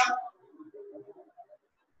করছিলাম?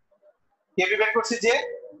 কেপি বের করছি যে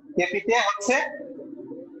কেপিতে হচ্ছে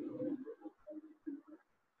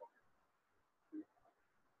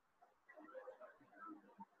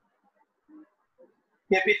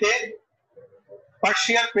কেপিতে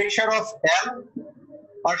partial pressure of L,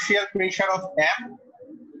 partial pressure of M,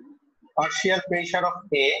 partial pressure of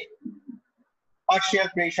A, partial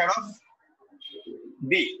pressure of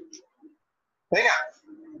B, তাই না?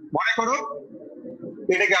 মনে করো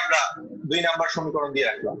এটাকে আমরা 2 নাম্বার সমীকরণ দিয়ে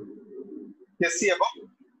রাখলাম কেসি এবং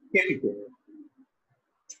কেপি তে।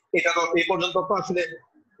 এটা তো এই পর্যন্ত তো আসলে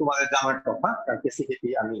তোমাদের জানার কথা, কারণ কেসি কেপি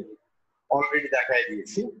আমি অলরেডি দেখাই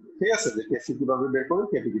দিয়েছি। ঠিক আছে, যে কেসি কিভাবে বের করবো,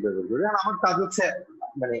 কেপি কিভাবে বের করবো। আর আমার কাজ হচ্ছে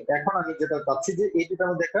মানে এখন আমি যেটা চাচ্ছি যে এই দুটার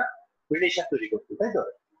মধ্যে একটা রিলেশন তৈরি করতে, তাই তো?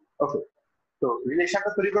 ওকে, তো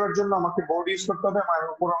রিলেশনটা তৈরি করার জন্য আমাকে বোর্ড ইউজ করতে হবে। আমার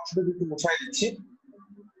উপর অংশটা একটু মুছাই দিচ্ছি।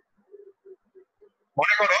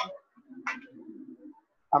 মনে করো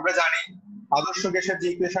আমরা জানি আদর্শ গ্যাসের যে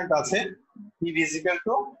ইকুয়েশনটা আছে P is equal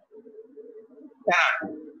to nRT।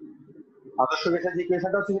 আদর্শ গ্যাসের যে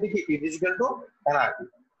ইকুয়েশনটা হচ্ছে কি P is equal to nRT।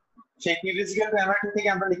 সেই P is equal to nRT থেকে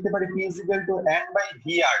আমরা লিখতে পারি P is equal to n by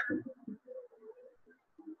VRT।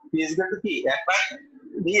 P is equal to কি n by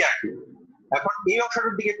VRT। এখন এই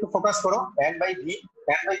অংশটার দিকে একটু ফোকাস করো। n by v,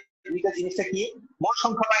 n by v টা জিনিসটা কি? মোট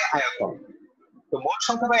সংখ্যা বাই আয়তন। তো মোট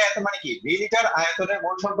সংখ্যা বাই আয়তন মানে কি? v লিটার আয়তনের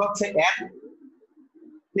মোট সংখ্যা হচ্ছে n।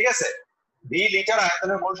 ঠিক আছে, v লিটার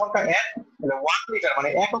আয়তনের মোল সংখ্যা n, 1 লিটার মানে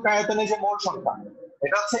একক আয়তনে যে মোল সংখ্যা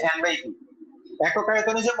এটা হচ্ছে n বাই v। একক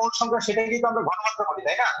আয়তনে যে মোল সংখ্যা সেটা কিন্তু আমরা ঘনমাত্রা বলি,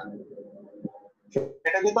 তাই না?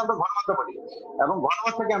 সেটা কিন্তু আমরা ঘনমাত্রা বলি, এবং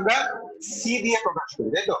ঘনমাত্রাকে আমরা c দিয়ে প্রকাশ করি,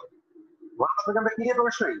 তাই তো? ঘনমাত্রাকে আমরা কি দিয়ে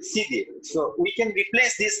প্রকাশ করি? c দিয়ে। So we can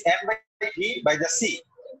replace this n by v by the c,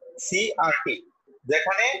 CRT,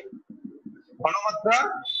 যেখানে ঘনমাত্রা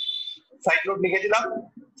সাইড নোট লিখে দিলাম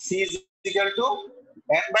c is equal to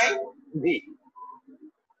n by v।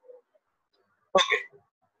 ওকে,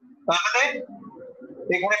 তাহলে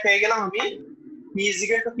এখানে পেয়ে গেলাম আমি p is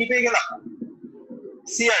equal to কি পেয়ে গেলাম?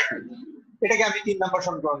 CRT। এটাকে আমি 3 নম্বর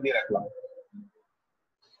সমীকরণ দিয়ে রাখলাম।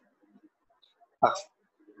 আচ্ছা,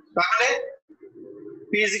 তাহলে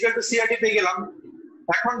p is equal to CRT পেয়ে গেলাম।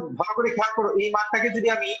 এখন ভালো করে খেয়াল করো, এই মানটাকে যদি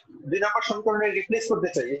আমি 2 নম্বর সমীকরণে রিপ্লেস করতে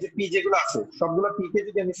চাই, এই যে p যেগুলো আছে সবগুলো p কে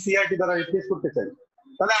যদি আমি CRT দ্বারা রিপ্লেস করতে চাই,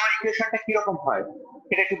 তাহলে আমার ইকুয়েশনটা কি রকম হয়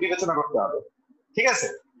এটা একটু বিবেচনা করতে হবে। ঠিক আছে,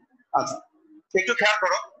 আচ্ছা একটু খেয়াল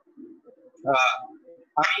করো,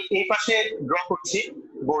 আমি এই পাশে ড্র করছি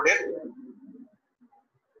বোর্ডের।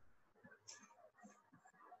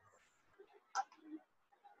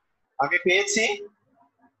 আমি পেয়েছি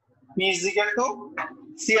p is equal to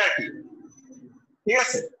CRT। ঠিক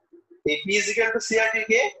আছে, এই p is equal to CRT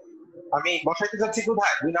কে আমি বসাইতে যাচ্ছি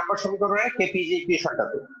কোথায়? 2 নম্বর সমীকরণে kp যে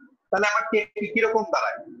ইকুয়েশনটাতে। তাহলে আমার kp কি রকম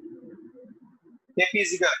দাঁড়ায়? kp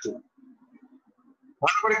is equal to,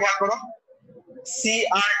 ভালো করে খেয়াল করো,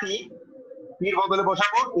 CRT p এর বদলে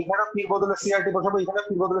বসাবো, এখানে p এর বদলে CRT বসাবো, এখানে p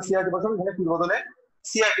এর বদলে CRT বসাবো, এখানে p এর বদলে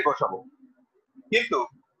CRT বসাবো। কিন্তু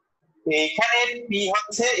এইখানে p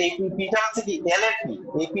হচ্ছে, এই p টা হচ্ছে কি l এর p,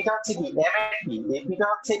 এই p টা হচ্ছে কি m এর p, এই p টা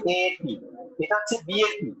হচ্ছে a এর p, এটা হচ্ছে b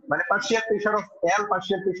এর p, মানে partial pressure of l,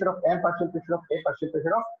 partial pressure of m, partial pressure of a, partial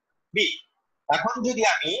pressure of b। এখন যদি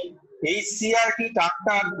আমি এই CRT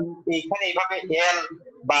টার্মটা এইখানে এইভাবে l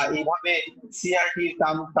বা এইভাবে CRT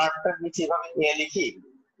টার্মটার নিচে এইভাবে a লিখি,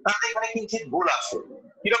 তাহলে এখানে কিঞ্চিত ভুল আছে।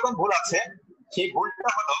 কিরকম ভুল আছে? সেই ভুলটা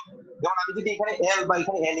হলো, যেমন আমি যদি এখানে l বা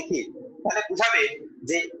এখানে a লিখি, তাহলে বুঝাবে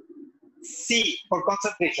যে C for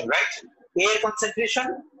concentration, right? A এর concentration,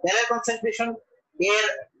 L এর concentration, এর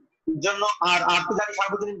জন্য আর তো জানি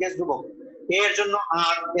সার্বজনীন গ্যাস ধ্রুবক, A এর জন্য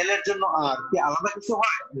আর, L এর জন্য আর, কি আলাদা কিছু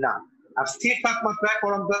হয় না? আর স্থির তাপমাত্রায়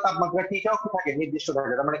পরমাণু তাপমাত্রা টিটাও কি থাকে? নির্দিষ্ট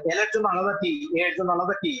থাকে। তার মানে L এর জন্য আলাদা টি, A এর জন্য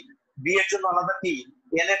আলাদা টি, B এর জন্য আলাদা টি,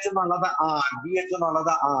 L এর জন্য আলাদা আর, B এর জন্য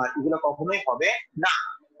আলাদা আর, এগুলো কখনোই হবে না।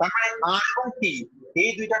 তার মানে আর এবং টি এই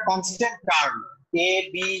দুইটা কনস্ট্যান্ট টার্ম, A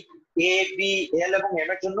B এল এবং এম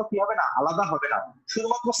এর জন্য কি হবে না? আলাদা হবে না।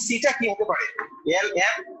 শুধুমাত্র সিটা কি হতে পারে? এল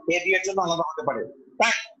এম এ বি এর জন্য আলাদা হতে পারে।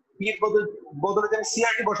 তাই পি এর বদলে আমি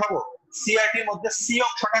সিআরটি বসাবো, সিআরটি এর মধ্যে সি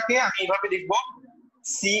অংশটাকে আমি এইভাবে লিখবো,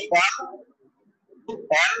 C L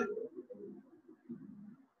L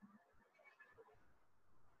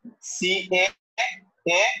C A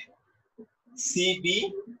A C B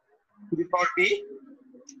to the power B.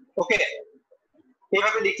 ওকে,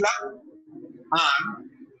 এইভাবে লিখলাম। আর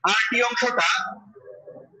আরটি অংশটা,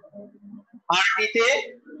 আরটি তে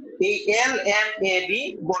এই এল এম এ বি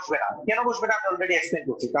বসবে না। কেন বসবে না আমি অলরেডি এক্সপ্লেইন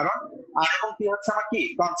করছি। কারণ আর এবং টি হচ্ছে আমার কি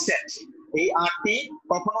কনস্ট্যান্ট। এই আরটি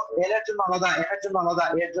কখনো এল এর জন্য আলাদা, এম এর জন্য আলাদা,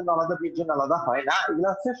 এ এর জন্য আলাদা, বি এর জন্য আলাদা হয় না। এগুলো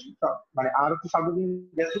হচ্ছে মানে আর হচ্ছে সার্বজনীন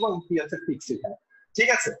গ্যাস এবং টি হচ্ছে ফিক্সড এখানে। ঠিক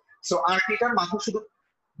আছে, সো আরটিটার মাথায় শুধু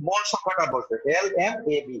মোল সংখ্যাটা বসবে, এল এম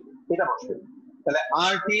এ বি এটা বসবে। তাহলে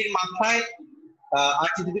আরটির মাথায় r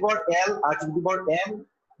to the power l, r to the power m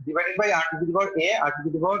divided by r to the power a, r to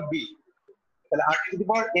the power b। তাহলে r to the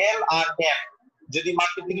power l R m যদি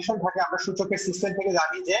multiplication থাকে, আমরা সূচকের system থেকে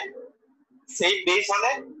জানি যে সেই base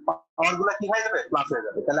হলে পাওয়ারগুলো কি হয়ে যাবে? প্লাস হয়ে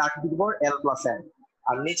যাবে। তাহলে r to the power l plus m,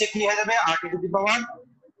 আর নিচে কি হয়ে যাবে? r to the power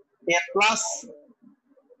a plus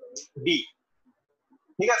b।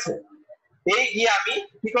 ঠিক আছে, এই গিয়ে আমি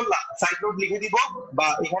কি করলাম? সাইড নোট লিখে দিব, বা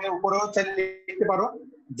এখানে উপরেও চাইলে লিখতে পারো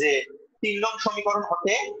যে 3 নং সমীকরণ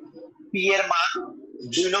হতে পি এর মান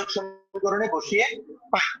 2 নং সমীকরণে বসিয়ে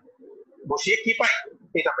পাই। বসিয়ে কি পাই?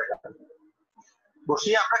 এটা পেলাম।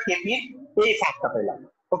 বসিয়ে আমরা কেপি এই ফর্মটা পেলাম।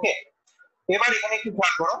 ওকে, এবার এখানে একটু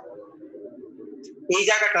খেয়াল করো, এই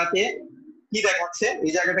জায়গাটাতে কি দেখাচ্ছে?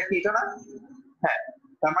 এই জায়গাটা কি এটা না? হ্যাঁ,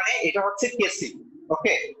 তার মানে এটা হচ্ছে কেসি।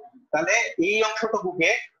 ওকে, তাহলে এই অংশটুকুকে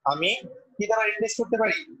আমি কি দ্বারা রিপ্লেস করতে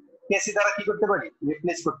পারি? কেসি দ্বারা কি করতে পারি?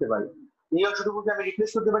 রিপ্লেস করতে পারি। এই অংশটুকুকে আমি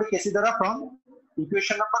রিপ্লেস করতে পারি কেসি দ্বারা ফ্রম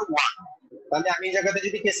ইকুয়েশন নাম্বার 1। তাহলে আমি এই জায়গাতে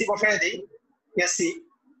যদি কেসি বসায় দেই, কেসি,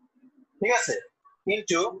 ঠিক আছে,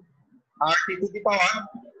 into R T to the পাওয়ার,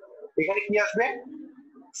 এখানে কি আসবে?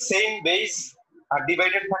 সেম বেস, আর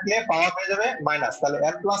ডিভাইডেড থাকলে পাওয়ার হয়ে যাবে মাইনাস, তাহলে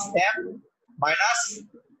m plus m minus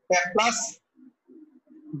m plus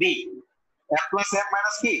b, m plus m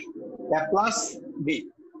minus কি m plus b।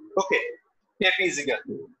 Okay, f is equal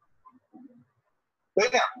to, তাই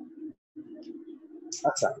না?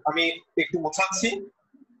 আচ্ছা, আমি একটু মোছাচ্ছি।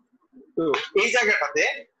 তো এই জায়গাটাতে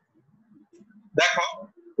দেখো,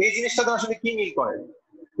 এই জিনিসটা তো আসলে কি মিল করে?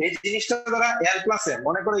 এই জিনিসটা দ্বারা l প্লাস m,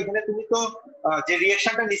 মনে করো এখানে তুমি তো যে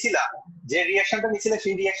রিঅ্যাকশনটা নিছিলা, সেই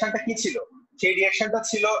রিঅ্যাকশনটা কি ছিল? সেই রিঅ্যাকশনটা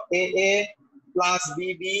ছিল a a plus b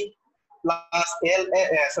b plus l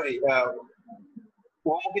sorry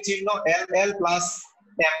বহুমুখী চিহ্ন l l plus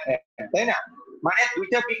m m, তাই না? মানে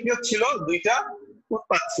দুইটা বিক্রিয়ক ছিল, দুইটা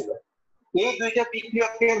উৎপাদ ছিল। এই দুইটা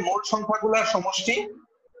বিক্রিয়কের মোট সংখ্যাগুলোর সমষ্টি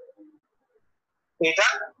এটা,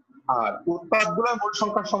 আর উৎপাদগুলোর মোট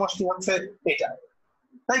সংখ্যার সমষ্টি হচ্ছে এটা,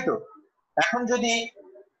 তাই তো? এখন যদি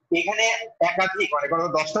এখানে একাধিক, মানে কোনো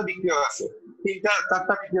 10টা বিক্রিয়ক আছে, 3টা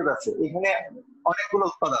 4টা বিক্রিয়ক আছে, এখানে অনেকগুলো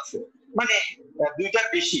উৎপাদ আছে, মানে দুইটার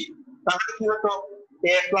বেশি, তাহলে কি হতো?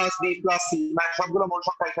 a plus b plus c, মানে সবগুলো মোট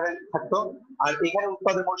সংখ্যা এখানে থাকতো, আর এখানে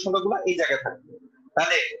উৎপাদের মোট সংখ্যাগুলো এই জায়গায় থাকতো।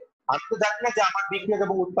 তাহলে আমি তো জানি না যে আমার বিক্রিয়ক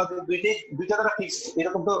এবং উৎপাদ দুইটা দ্বারা ফিক্সড,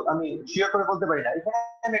 এরকম তো আমি শিওর করে বলতে পারি না। এখানে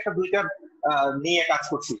আমি একটা দুইটার নিয়ে কাজ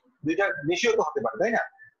করছি, দুইটা বেশিও তো হতে পারে, তাই না?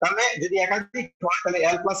 তাহলে যদি একাধিক হয় তাহলে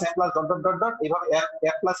l plus m plus dot dot dot dot, এইভাবে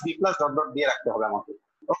f plus b plus dot dot দিয়ে রাখতে হবে আমাকে।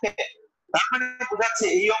 ওকে, তার মানে বোঝাচ্ছে,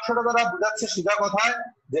 এই অংশটা দ্বারা বোঝাচ্ছে সোজা কথায়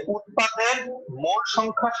যে উৎপাদের মোল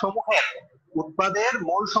সংখ্যা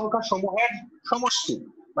সমূহের সমষ্টি,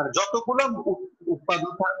 মানে যতগুলো উৎপাদ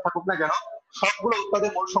থাকুক না কেন, সবগুলো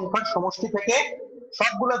উৎপাদের মোল সংখ্যার সমষ্টি থেকে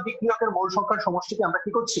সবগুলো বিক্রিয়কের মোল সংখ্যার সমষ্টিকে আমরা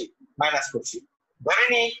কি করছি? মাইনাস করছি। ধরে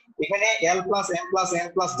নিই এখানে l plus m plus n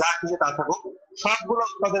plus যা কিছু তা থাকুক, সবগুলো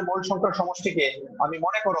উৎপাদের মোল সংখ্যার সমষ্টিকে আমি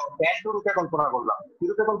মনে করো n2 রূপে কল্পনা করলাম। কি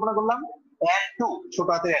রূপে কল্পনা করলাম? n2, ছোট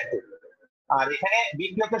হাতের n2। আর এখানে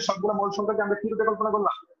বিক্রিয়কের সবগুলো মোল সংখ্যাকে আমরা কি রূপে কল্পনা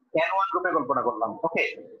করলাম? n1 রূপে কল্পনা করলাম। ওকে,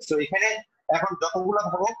 সো এখানে এখন যতগুলো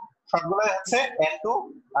থাকুক সবগুলো হচ্ছে n2,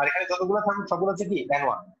 আর এখানে যতগুলো থাকুক সবগুলো হচ্ছে কি?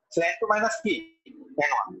 n1। সো n2 মাইনাস কি?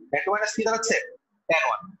 n1। n2 মাইনাস কি দাঁড়াচ্ছে?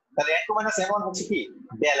 n1। তাহলে n2 মাইনাস n1 হচ্ছে কি?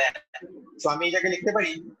 del n। সো আমি এই জায়গায় লিখতে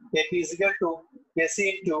পারি kp is equal to kc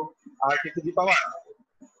into rt to the power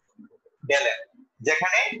del n,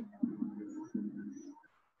 যেখানে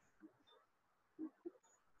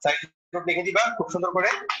সাইড লিখে দিবা খুব সুন্দর করে,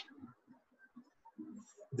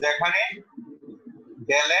 যেখানে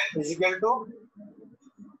del n is equal to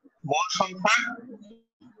মোল সংখ্যার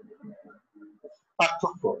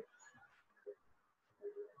পার্থক্য।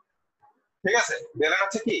 ঠিক আছে, del n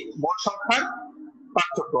হচ্ছে কি? মোল সংখ্যার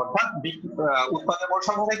পার্থক্য, অর্থাৎ উৎপাদের মোল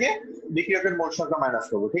সংখ্যা থেকে বিক্রিয়কের মোল সংখ্যা মাইনাস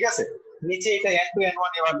করবো। ঠিক আছে, নিচে এটা n2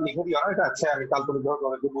 n1 এবার লিখে দিও না, এটা হচ্ছে আমি কাল্পনিকভাবে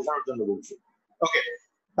তোমাকে বোঝানোর জন্য বলছি। ওকে,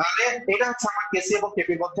 তাহলে এটা হচ্ছে আমার কেসি এবং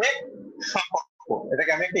কেপির মধ্যে সম্পর্ক।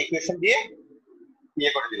 এটাকে আমি একটা ইকুয়েশন দিয়ে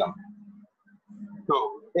ইয়ে করে দিলাম। তো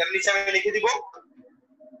এর নিচে আমি লিখে দিব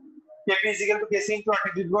KP is equal to KC into rt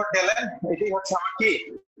to the power del n। এটাই হচ্ছে আমার কি?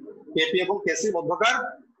 কেপি এবং কেসির মধ্যকার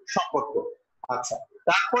সম্পর্ক। আচ্ছা,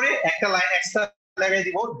 তারপরে একটা লাইন এক্সট্রা লাগাই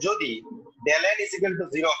দিব, যদি del n is equal to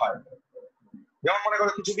 0 হয়। যেমন মনে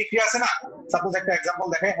করো কিছু বিক্রিয়া আছে না, সাপোজ একটা एग्जांपल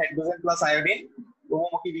দেখাই, হাইড্রোজেন প্লাস আয়োডিন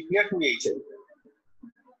বহুমুখী বিক্রিয়া 2HL।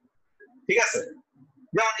 ঠিক আছে,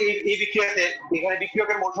 যেমন এই বিক্রিয়াতে এখানে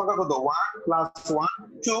বিক্রিয়কের মোল সংখ্যা কত? 1 প্লাস 1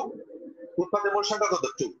 2, উৎপাদের মোল সংখ্যা কত?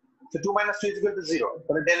 2। তো 2 - 2 = 0,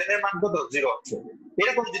 তাহলে del n এর মান কত? 0 হচ্ছে।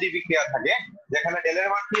 এরকম যদি বিক্রিয়া থাকে যেখানে del n এর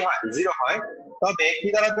মান কি হয়? 0 হয়, তবে কি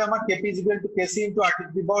দাঁড়াবে আমার? kp is equal to kc into rt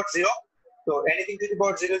to the power 0। তো anything to the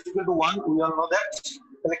power 0 is equal to 1, we all know that।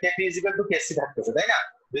 তাহলে kp is equal to kc থাকতেছে, তাই না?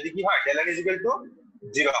 যদি কি হয়? del n is equal to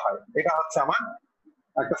 0 হয়। এটা হচ্ছে আমার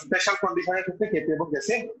একটা স্পেশাল কন্ডিশনের ক্ষেত্রে kp এবং kc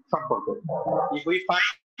সম্পর্ক। if we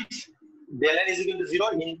find del n is equal to 0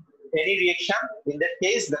 in any reaction, in that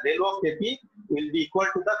case the value of kp will be equal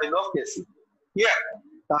to the value of kc। Clear?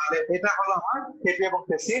 তাহলে এটা হলো আমার kp এবং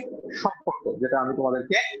kc সম্পর্ক, যেটা আমি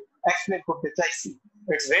তোমাদেরকে এক্সপ্লেইন করতে চাইছি।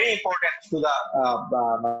 It's very important to the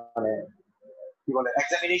মানে কি কি বলে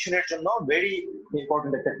এক্সামিনেশনের জন্য ভেরি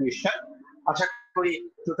ইম্পর্টেন্ট একটা কোয়েশ্চেন। আশা করি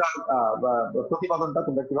টোটাল প্রতিপাদনটা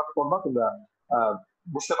তোমরা কিভাবে করবা তোমরা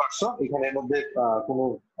বুঝতে পারছো। এখানের মধ্যে কোনো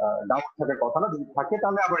ডাউট থাকার কথা না, যদি থাকে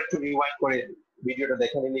তাহলে আবার একটু রিওয়াইন্ড করে ভিডিওটা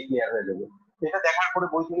দেখে নিলে ক্লিয়ার হয়ে যাবে। এটা দেখার পরে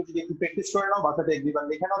বই থেকে যদি একটু প্র্যাকটিস করে নাও, বাসাতে এক দুইবার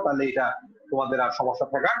লিখে নাও, তাহলে এটা তোমাদের আর সমস্যা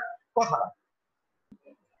থাকার কথা না।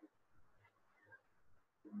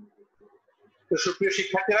 তো সুপ্রিয়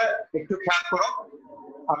শিক্ষার্থীরা একটু খেয়াল করো,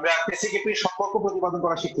 আমরা কেসিকেপির সম্পর্ক প্রতিপাদন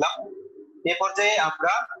করা শিখলাম। এ পর্যায়ে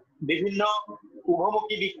আমরা বিভিন্ন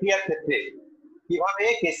উভমুখী বিক্রিয়ার ক্ষেত্রে কিভাবে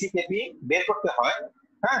কেসিকেপি বের করতে হয়,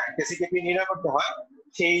 হ্যাঁ কেসিকেপি নির্ণয় করতে হয়,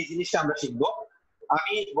 সেই জিনিসটা আমরা শিখবো।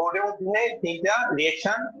 আমি বোর্ডের মধ্যে তিনটা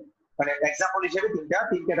রিঅ্যাকশন মানে এক্সাম্পল হিসেবে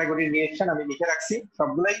তিন ক্যাটাগরির রিঅ্যাকশন আমি লিখে রাখছি।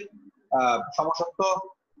 সবগুলাই সমসত্ব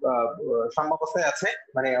সাম্যাবস্থায় আছে,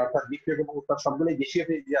 মানে অর্থাৎ বিক্রিয়ক এবং উৎপাদ সবগুলাই দেশীয়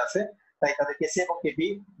ফেজে আছে, তাই তাদের কেসি এবং কেপি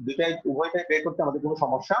দুটাই উভয়টাই বের করতে আমাদের কোনো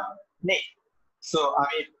সমস্যা নেই। সো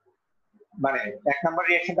আমি মানে 1 নাম্বার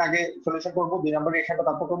রিঅ্যাকশনটা আগে সলিউশন করব, 2 নাম্বার রিঅ্যাকশনটা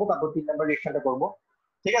তারপর করব, তারপর 3 নাম্বার রিঅ্যাকশনটা করব,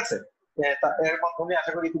 ঠিক আছে? এর মাধ্যমে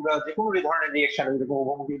আশা করি তোমরা যে কোনো ধরনের রিঅ্যাকশন এরকম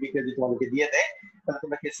উভমুখী বিক্রিয়া যদি তোমাদেরকে দিয়ে দেয়, তাহলে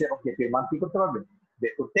তোমরা কেসি এবং কেপি এর মান কি করতে পারবে,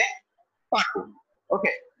 বের করতে পারবে।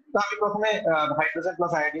 ওকে, তো আমি প্রথমে হাইড্রোজেন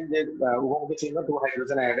প্লাস আয়োডিন যে উভমুখী চিহ্ন, তো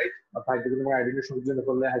হাইড্রোজেন আয়োডাইড অর্থাৎ হাইড্রোজেন এবং আয়োডিনের সংযোজন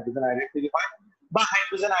করলে হাইড্রোজেন আয়োডাইড তৈরি হয়, বা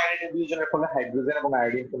হাইড্রোজেন আয়োডিন দুইজনের ফলে হাইড্রোজেন এবং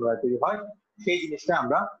আয়োডিন পুনরায় তৈরি হয়, সেই জিনিসটা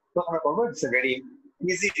আমরা প্রথমে করব। It's a very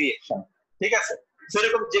easy reaction, ঠিক আছে?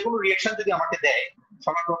 সেরকম যে কোনো রিঅ্যাকশন যদি আমাকে দেয়,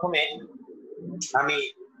 সবার প্রথমে আমি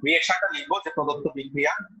রিঅ্যাকশনটা লিখবো যে প্রদত্ত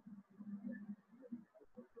বিক্রিয়া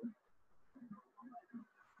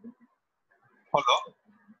হলো,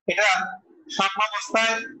 এটা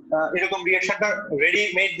সাম্যাবস্থায় এরকম রিঅ্যাকশনটা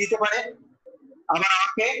রেডিমেড দিতে পারে, আবার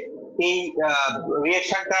আমাকে এই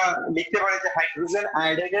রিঅ্যাকশনটা লিখতে পারে যে হাইড্রোজেন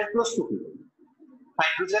আয়োডাইডের প্রস্তুতি,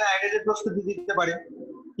 হাইড্রোজেন আয়োডাইডের প্রস্তুতি দিতে পারে,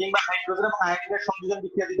 কিংবা হাইড্রোজেন এবং আয়োডিনের সংযোজন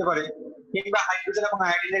বিক্রিয়া দিতে পারে, কিংবা হাইড্রোজেন এবং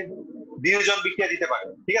আয়োডিনের বিয়োজন বিক্রিয়া দিতে পারে,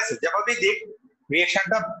 ঠিক আছে? যেভাবেই দিক,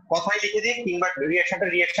 রিঅ্যাকশনটা কথাই লিখে দিক কিংবা রিঅ্যাকশনটা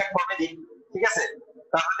রিঅ্যাকশন ফর্মে দিক, ঠিক আছে?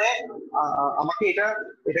 তাহলে আমাকে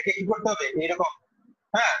এটাকে কি করতে হবে, এইরকম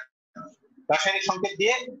হ্যাঁ রাসায়নিক সংকেত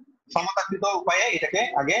দিয়ে সমতাকৃত উপায়ে এটাকে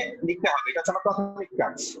আগে লিখতে হবে। এটা হচ্ছে আমার প্রাথমিক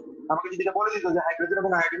কাজ। আমাকে যদি এটা বলে দিত যে হাইড্রোজেন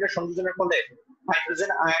এবং আয়োডিনের সংযোজনের ফলে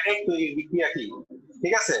হাইড্রোজেন আয়োডাইড তৈরির বিক্রিয়া কি,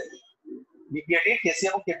 ঠিক আছে, বিক্রিয়াটির কেসি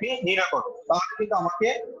এবং কেপি নির্ণয় করো, তাহলে কিন্তু আমাকে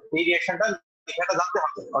এই রিঅ্যাকশনটা লেখাটা জানতে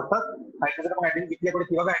হবে। অর্থাৎ হাইড্রোজেন এবং আয়োডিন বিক্রিয়া করে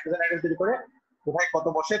কিভাবে হাইড্রোজেন আয়োডিন তৈরি করে, কোথায় কত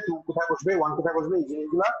বসে, 2 কোথায় বসবে, 1 কোথায় বসবে, এই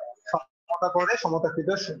জিনিসগুলো সমতা করে সমতাকৃত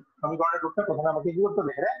সমীকরণের রূপটা প্রথমে আমাকে কি করতে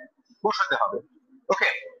হবে, এখানে বসাতে হবে। ওকে,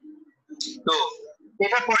 তো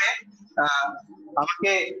এটার পরে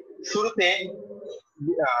আমাকে শুরুতে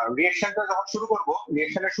রিঅ্যাকশনটা যখন শুরু করব,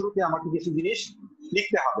 রিঅ্যাকশনের শুরুতে আমাকে কিছু জিনিস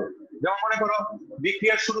লিখতে হবে। যেমন মনে করো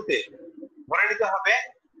বিক্রিয়ার শুরুতে ধরে নিতে হবে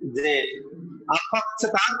যে আলফা হচ্ছে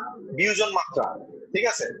তার বিয়োজন মাত্রা, ঠিক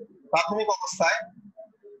আছে? প্রাথমিক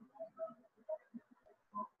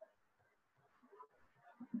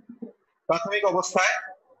অবস্থায়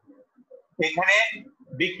এখানে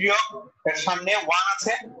বিক্রিয়ক এর সামনে 1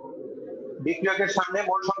 আছে, বিক্রিয়কের সামনে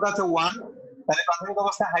মোল সংখ্যা আছে 1, তাহলে প্রাথমিক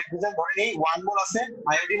অবস্থায় হাইড্রোজেন ধরে নিই 1 মোল আছে,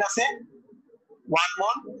 আয়োডিন আছে 1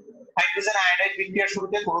 মোল, হাইড্রোজেন আয়োডাইড বিক্রিয়ার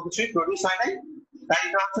শুরুতে কোনো কিছুই প্রডিউস হয় নাই, তাই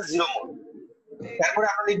এটা হচ্ছে 0 মোল। তারপরে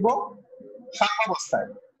আমরা লিখব সাম্যাবস্থায়,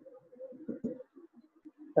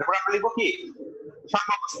 তারপরে আমরা লিখব কি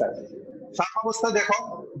সাম্যাবস্থায়। সাম্যাবস্থায় দেখো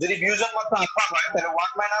যদি বিয়োজন মাত্রা আলফা হয় তাহলে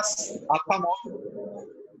 1 মাইনাস আলফা মোল,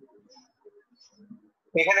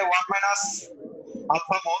 এখানে 1 মাইনাস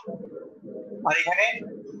আলফা মোল, আর এখানে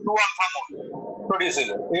 2 আলফা মোল প্রডিউস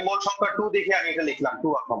হলো। এই মোল সংখ্যা 2 দেখে আমি এটা লিখলাম 2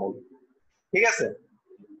 আলফা মোল, ঠিক আছে?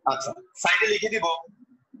 আচ্ছা, সাইডে লিখে দিব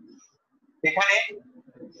এখানে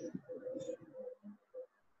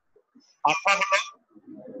আলফা হলো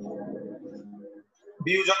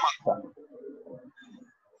বিয়োজন মাত্রা,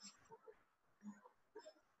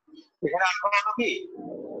 এখানে আলফা হলো কি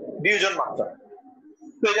বিয়োজন মাত্রা,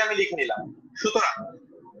 তো এটা আমি লিখে নিলাম। সুতরাং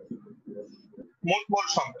মোট মোল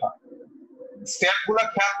সংখ্যা স্টেপ গুলা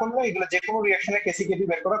খেয়াল করলে এগুলো যে কোনো রিঅ্যাকশনে কেসি কেপি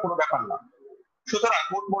বের করা কোনো ব্যাপার না। সুতরাং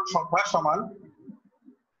মোট মোল সংখ্যা সমান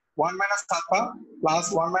 1 minus alpha plus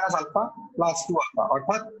 1 minus alpha plus 2 alpha,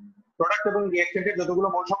 অর্থাৎ প্রোডাক্ট এবং রিঅ্যাকটেন্টের যতগুলো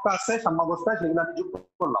মোল সংখ্যা আছে সাম্যাবস্থায় সেগুলো আমি যোগ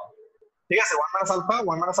করলাম, ঠিক আছে? 1 minus alpha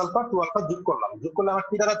 1 minus alpha 2 alpha যোগ করলাম, যোগ করলে আমার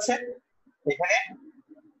কি দাঁড়াচ্ছে, এখানে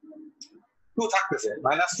 2 থাকতেছে,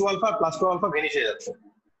 minus 2 alpha plus 2 alpha vanish হয়ে যাচ্ছে,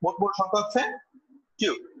 মোট মোল সংখ্যা হচ্ছে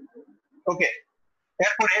 2। ওকে,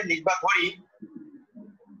 এরপরে লিখবা ধরি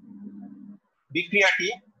বিক্রিয়াটি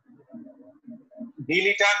 2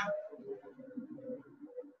 লিটার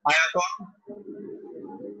আয়তন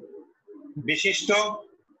বিশিষ্ট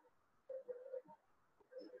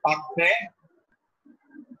পাত্রে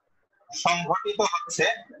সংঘটিত হচ্ছে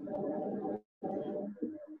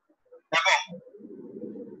এবং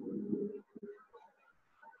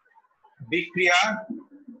বিক্রিয়ার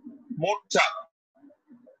মোট চাপ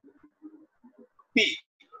পি।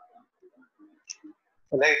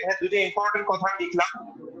 তাহলে এখানে দুটো ইম্পর্টেন্ট কথা লিখলাম,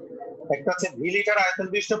 একটা হচ্ছে ভি লিটার আয়তন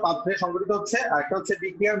বিশিষ্ট পাত্রে সংঘটিত হচ্ছে, আর একটা হচ্ছে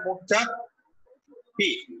বিক্রিয়ার মোট চাপ পি।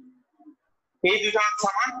 এই দুটো হচ্ছে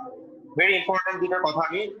আমার ভেরি ইম্পর্টেন্ট দুটো কথা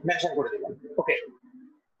আমি মেনশন করে দিলাম। ওকে,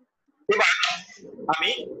 এবার আমি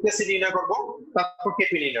কেসি নির্ণয় করব, তারপর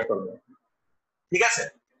কেপি নির্ণয় করব। ঠিক আছে,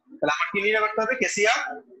 তাহলে আমার কি নির্ণয় করতে হবে? কেসি আর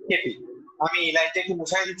কেপি। আমি এই লাইনটা একটু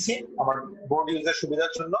মুছাই দিচ্ছি আমার বোর্ড ইউজার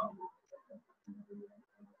সুবিধার জন্য।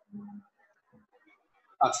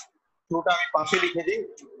 আচ্ছা, টুটা আমি পাশে লিখে দিই।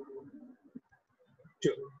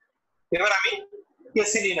 এবার আমি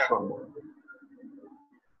কেসি নির্ণয় করব।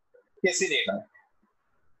 কেসি নির্ণয়,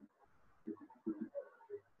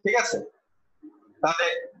 ঠিক আছে। তাহলে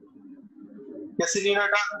কেসি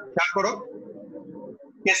নির্ণয়টা খেয়াল করো।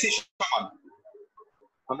 কেসি সমান,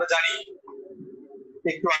 আমরা জানি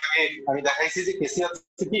একটু আগে আমি দেখাইছি যে কেসি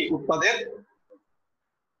হচ্ছে কি উৎপাদের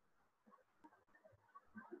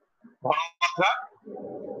ঘনমাত্রা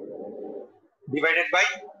ডিভাইডেড বাই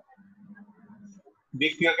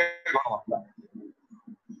বিক্রিয়কের ঘনমাত্রা,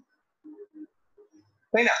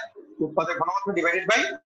 তাই না? উৎপাদের ঘনমাত্রা ডিভাইডেড বাই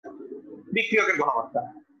বিক্রিয়কের ঘনমাত্রা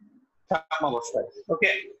সাম্যাবস্থায়। ওকে,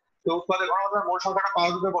 তো উৎপাদের ঘনমাত্রার মোল সংখ্যাটা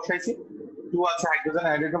পাওয়ার রূপে বসাইছি, 2 আছে হাইড্রোজেন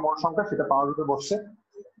আয়োডাইডের মোল সংখ্যা, সেটা পাওয়ার রূপে বসছে।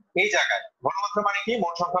 এই জায়গায় ঘনমাত্রা মানে কি?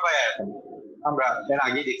 মোল সংখ্যা বাই আয়তন। আমরা এর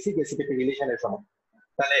আগেই দেখছি কেসি কেপি রিলেশনের সময়।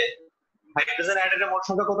 তাহলে হাইড্রোজেন আয়োডাইডের মোল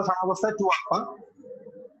সংখ্যা কত সাম্যাবস্থায়? 2 আলফা।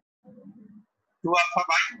 2 আলফা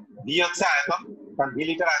বাই ভি হচ্ছে আয়তন, কারণ ভি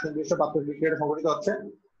লিটার আয়তন বিশিষ্ট পাত্র বিক্রিয়াটা সংঘটিত হচ্ছে।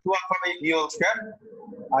 2 alpha by V whole square.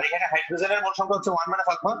 আর এখানে হাইড্রোজেনের মোল সংখ্যা হচ্ছে 1 minus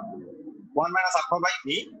alpha, 1 minus alpha by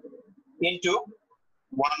V into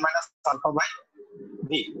 1 minus alpha by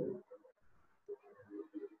V.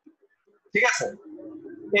 ঠিক আছে,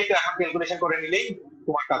 এইটা এখন ক্যালকুলেশন করে নিলেই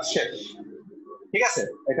তোমার কাজ শেষ। ঠিক আছে,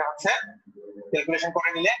 এটা হচ্ছে ক্যালকুলেশন করে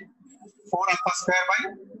নিলে 4 alpha square by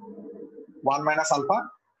 1 minus alpha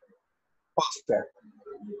whole square.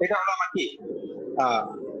 এটা হলো আমার কি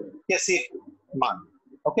কেসি মান।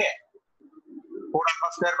 ওকে, 4 alpha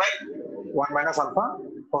square by 1 minus alpha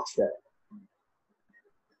whole square.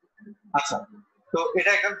 আচ্ছা, তো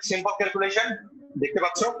এটা একদম সিম্পল ক্যালকুলেশন দেখতে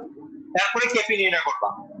পাচ্ছ। তারপরে কেপি নির্ণয় করবা।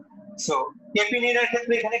 সো কেপি নির্ণয়ের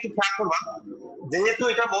ক্ষেত্রে এখানে একটু খেয়াল করবা, যেহেতু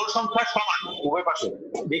এটা মোল সংখ্যা সমান উভয় পাশে,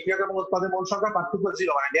 বিক্রিয়ক এবং উৎপাদের মোল সংখ্যা পার্থক্য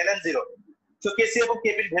 0, মানে ডেল এন 0, তো কেসি এবং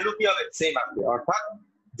কেপির ভ্যালু কি হবে? সেম আসবে। অর্থাৎ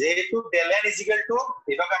যেহেতু del N is equal to,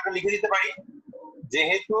 এভাবে আমরা লিখে দিতে পারি,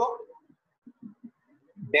 যেহেতু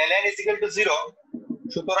del N is equal to 0,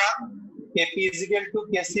 সুতরাং KP is equal to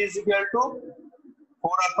KC is equal to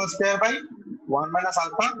 4 alpha square by 1 minus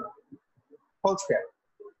alpha whole square.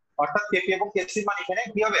 অর্থাৎ কেপি এবং কেসির মান এখানে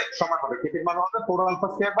কি হবে? সমান হবে। কেপির মান হবে 4 alpha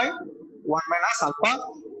square by 1 minus alpha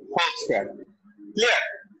whole square. Clear?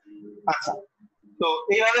 আচ্ছা, তো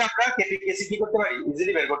এইভাবে আমরা কেপি কেসি কি করতে পারি?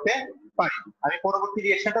 ইজিলি বের করতে পারি। আমি পরবর্তী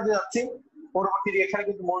রিঅ্যাকশনটাতে যাচ্ছি। পরবর্তী রিঅ্যাকশনে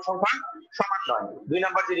কিন্তু মোল সংখ্যা সমান নয়। 2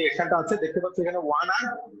 নাম্বার যে রিঅ্যাকশনটা আছে দেখতে পাচ্ছ এখানে 1 আর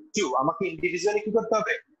 2, আমাকে ইন্ডিভিজুয়ালি কি করতে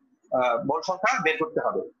হবে? মোল সংখ্যা বের করতে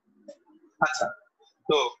হবে। আচ্ছা,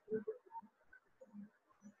 তো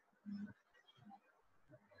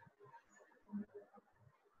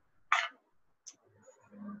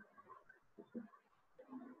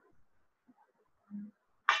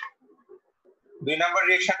দুই নাম্বার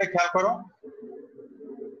রিঅ্যাকশনটা খেয়াল করো।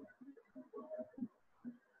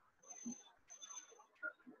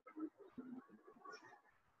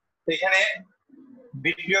 এখানে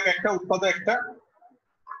বিক্রিয়ক একটা, উৎপাদক একটা।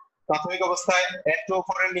 প্রাথমিক অবস্থায়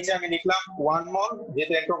N2O4 এর নিচে আমি লিখলাম 1 মোল,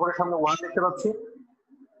 যেহেতু N2O4 এর সামনে 1 দেখতে পাচ্ছি,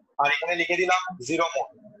 আর এখানে লিখে দিলাম 0 মোল।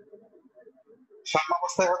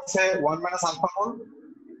 সাম্যাবস্থায় হচ্ছে 1 মাইনাস আলফা মোল,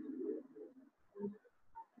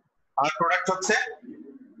 আর প্রোডাক্ট হচ্ছে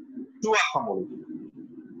 2 আলফা মোল।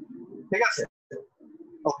 ঠিক আছে,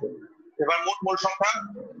 ওকে। এবার মোট মোল সংখ্যা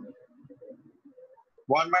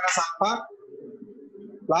 1 minus alpha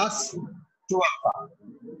plus 2 alpha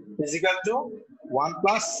is equal to 1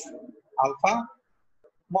 plus alpha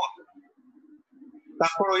মোল।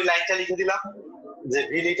 তারপর ওই লাইনটা লিখে দিলাম যে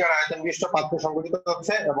ভি লিটার আয়তন বিশিষ্ট পাত্র সংঘটিত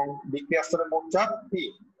হচ্ছে এবং বিক্রিয়া স্তরের মোট চাপ পি।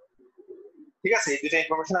 ঠিক আছে, এই দুটো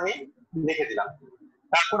ইনফরমেশন আমি লিখে দিলাম।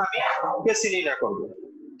 তারপর আমি কেসি নির্ণয় করব।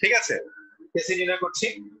 ঠিক আছে, কেসি নির্ণয় করছি।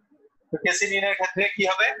 তো কেসি নির্ণয়ের ক্ষেত্রে কি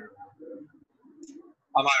হবে?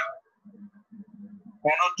 আমার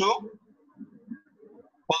NO2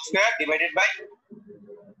 whole square divided by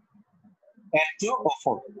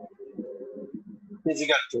N2O4 is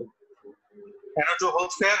equal to NO2 whole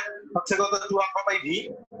square হচ্ছে কত? 2 alpha by V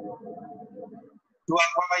 2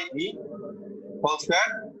 alpha by v whole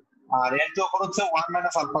square আর এর যে উপর হচ্ছে 1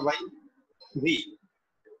 minus alpha by v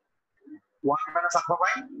 1 minus alpha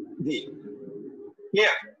by v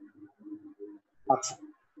clear আচ্ছা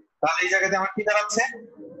তাহলে এই জায়গাতে আমার কি দাঁড়াচ্ছে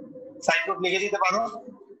সাইড নোট লিখে দিতে পারো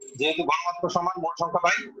যেহেতু ঘনমাত্রা সমান মোট সংখ্যা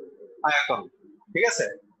বাই আয়তন ঠিক আছে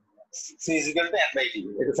c is equal to n by d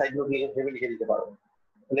এটা সাইড নোট লিখে দিতে পারো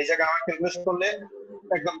তাহলে এই জায়গায় আমার ক্যালকুলেশন করলে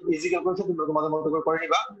একদম ইজি ক্যালকুলেশন তোমরা তোমাদের মতো করে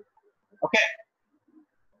নিবা ওকে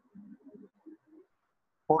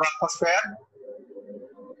 4 alpha square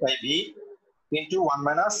by v into 1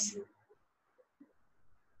 minus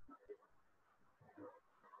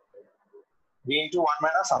v into 1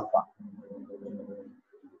 minus alpha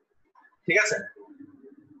ঠিক আছে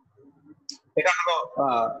এটা হলো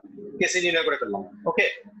কেসি নির্ণয় করে ফেললাম ওকে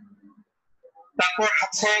তারপর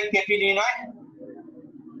হচ্ছে কেপি নির্ণয়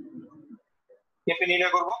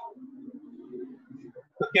করব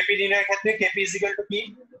তো কেপি নির্ণয়ের ক্ষেত্রে কেপি ইজ ইকুয়াল টু কি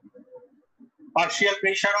partial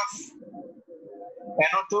pressure of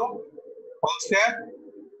NO2 whole square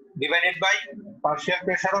divided by partial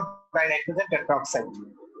pressure of dinitrogen tetroxide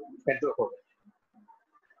N2O4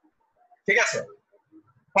 ঠিক আছে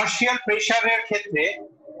partial pressure এর ক্ষেত্রে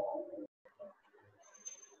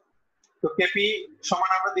তো কেপি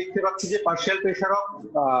সমান আমরা দেখতে পাচ্ছি যে partial pressure of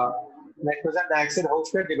nitrogen dioxide whole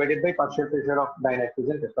square divided by partial pressure of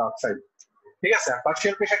dinitrogen tetroxide ঠিক আছে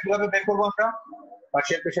partial pressure কিভাবে বের করব আমরা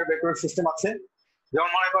partial pressure বের করার সিস্টেম আছে যেমন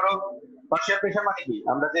মনে করো partial pressure মানে কি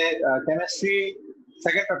আমরা যে কেমিস্ট্রি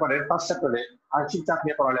সেকেন্ড পেপারের ফার্স্ট চ্যাপ্টারে আংশিক চাপ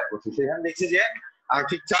নিয়ে পড়ালেখা করছি সেখানে দেখছি যে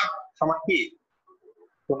আংশিক চাপ সমান কি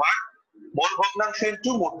তোমার মোল ভগ্নাংশ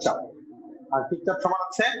ইনটু মোট চাপ আংশিক চাপ সমান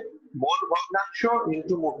হচ্ছে মোল ভগ্নাংশ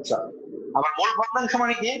ইনটু মোট চাপ আবার মোল ভগ্নাংশ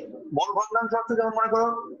মানে কি মোল ভগ্নাংশ হচ্ছে যেমন মনে করো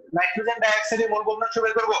নাইট্রোজেন ডাইঅক্সাইডের মোল ভগ্নাংশ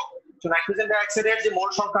বের করব তো নাইট্রোজেন ডাইঅক্সাইডের যে মোল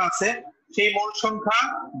সংখ্যা আছে সেই মোল সংখ্যা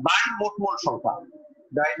বাই মোট মোল সংখ্যা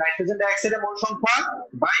নাইট্রোজেন ডাইঅক্সাইডের মোল সংখ্যা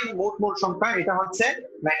বাই মোট মোল সংখ্যা এটা হচ্ছে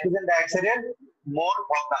নাইট্রোজেন ডাইঅক্সাইডের মোল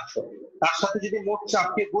ভগ্নাংশ তার সাথে যদি মোট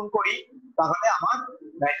চাপকে গুণ করি তাহলে আমার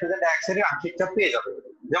নাইট্রোজেন ডাইঅক্সাইডের আংশিক চাপ পেয়ে যাবে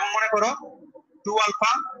যেমন মনে করো 2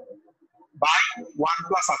 alpha by 1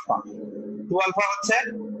 plus alpha 2 alpha হচ্ছে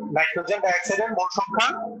নাইট্রোজেন ডাইঅক্সাইডের মোল সংখ্যা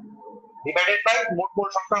ডিভাইডেড বাই মোট মোল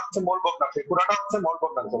সংখ্যা হচ্ছে মোল ভগ্নাংশ পুরোটা হচ্ছে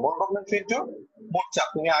মোল ভগ্নাংশ ইনটু মোট চাপ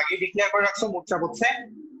তুমি আগে ডিক্লেয়ার করে রাখছো মোট চাপ হচ্ছে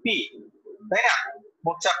পি তাই না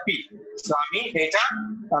মোট চাপ পি সো আমি এটা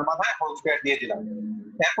তার মাথায় হোল স্কয়ার দিয়ে দিলাম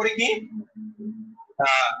তারপরে কি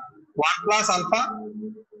 1 plus alpha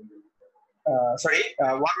sorry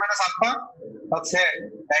 1 minus alpha হচ্ছে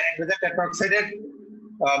ডাইনাইট্রোজেন টেট্রাঅক্সাইডের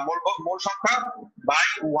মোল সংখ্যা by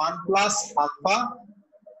 1 plus alpha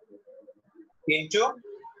into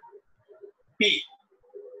P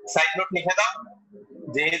side note লিখে দাও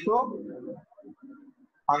যেহেতু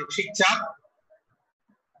আংশিক চাপ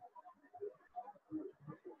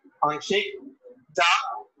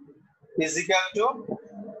is equal to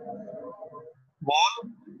মোল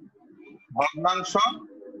ভগ্নাংশ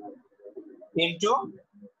ইনটু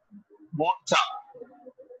মোট চাপ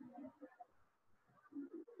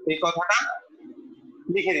এই কথাটা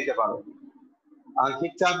লিখে দিতে পারো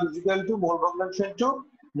আংশিক চাপ is equal to মোল ভগ্নাংশ ইনটু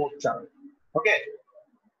মোট চাপ ওকে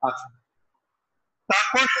আচ্ছা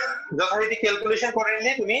তারপর যথারীতি ক্যালকুলেশন করে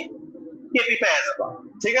নিলে তুমি কেপি পেয়ে যাবে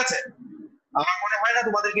ঠিক আছে আমার মনে হয় না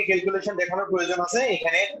তোমাদেরকে ক্যালকুলেশন দেখানোর প্রয়োজন আছে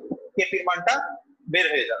এখানে কেপির মানটা বের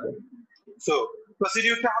হয়ে যাবে সো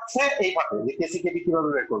প্রসিডিউরটা হচ্ছে এইভাবে যে কেসি কেপি কিভাবে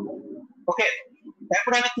বের করব ওকে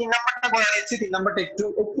এরপর আমি 3 নাম্বারটা বলে দিচ্ছি 3 নাম্বারটা একটু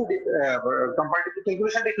কম্পারেটিভ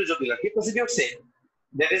ক্যালকুলেশনটা একটু জটিল কি procedure say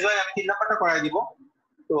that is Y আমি 3 নাম্বারটা করাই দিব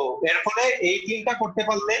তো এর ফলে এই তিনটা করতে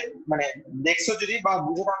পারলে মানে দেখছো যদি বা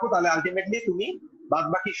বুঝে থাকো তাহলে আলটিমেটলি তুমি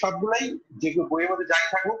বাদবাকি সবগুলাই যে বইয়ের মধ্যে যাই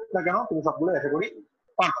থাকুক না কেন তুমি সবগুলো আশা করি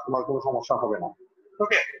পারবে তোমার কোনো সমস্যা হবে না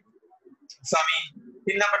ওকে সো আমি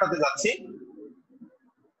 3 নাম্বারটাতে যাচ্ছি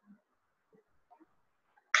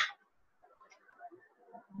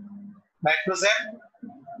নাইট্রোজেন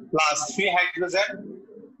প্লাস 3 হাইড্রোজেন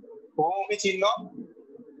বহুমুখী চিহ্ন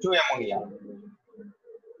 2 অ্যামোনিয়া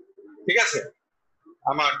ঠিক আছে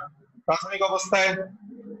আমার প্রাথমিক অবস্থায়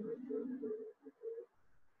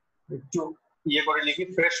একটু ইয়ে করে লিখি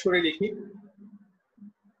ফ্রেশ করে লিখি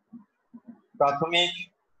প্রাথমিক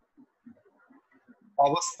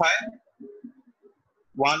অবস্থায়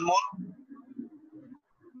 1 মোল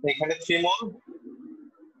এখানে 3 মোল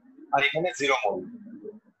আর এখানে 0 মোল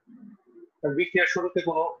বিক্রিয়ার শুরুতে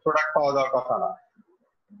কোনো প্রোডাক্ট পাওয়া যাওয়ার কথা না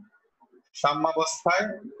সাম্যাবস্থায়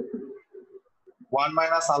 1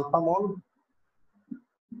 মাইনাস আলফা মোল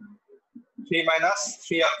 3 মাইনাস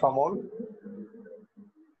 3 আলফা মোল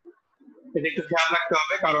এটা একটু খেয়াল রাখতে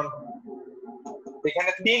হবে কারণ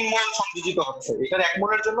এখানে 3 মোল সংযোজিত হচ্ছে, এটার 1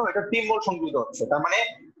 মোলের জন্য এটা 3 মোল সংযোজিত হচ্ছে। তার মানে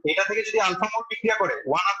এটা থেকে যদি আলফা মোল বিক্রিয়া করে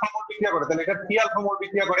 1 আলফা মোল বিক্রিয়া করে, তাহলে এটা 3 আলফা মোল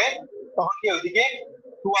বিক্রিয়া করে, তখন কি ওইদিকে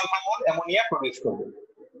 2 আলফা মোল অ্যামোনিয়া প্রডিউস করবে।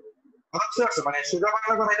 মানে সোজা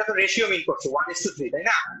বাংলা কথা, এটা তো রেশিও মিন করছে 1:3, তাই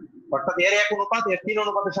না? অর্থাৎ এর 1 অনুপাত এর 3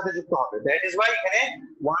 অনুপাতের সাথে যুক্ত হবে। দ্যাট ইজ ওয়াই এখানে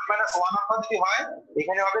 1 - 1 আলফা যদি হয়,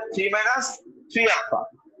 এখানে হবে 3 - 3 আলফা।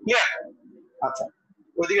 ক্লিয়ার? আচ্ছা,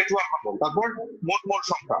 ওইদিকে 2 আলফা মোল। তারপর মোট মোল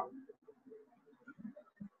সংখ্যা,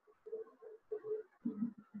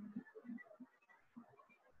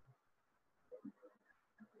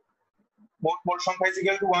 মোট মোল সংখ্যা is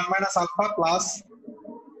equal to 1 - alpha plus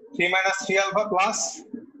 3 - 3 alpha plus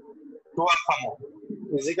 2 alpha mole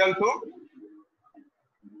is equal to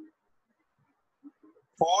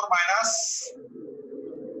 4 -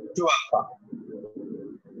 2 alpha।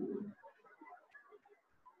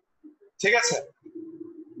 ঠিক আছে,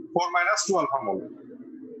 4 - 2 alpha mole।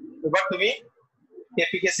 এবার তুমি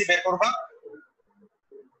এফিকেসি বের করবা।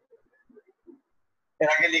 এর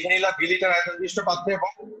আগে লিখে নিলা 2 লিটার আয়তন বিশিষ্ট পাত্রে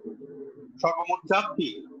এবং সর্বমোট চাপ কি,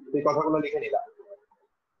 এই কথাগুলো লিখে নিলাম।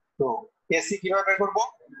 তো কেসি কিভাবে বের করব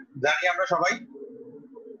জানি আমরা সবাই,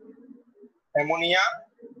 ammonia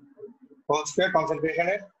whole square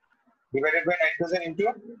কনসেন্ট্রেশনের divided by nitrogen into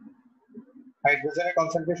হাইড্রোজেনের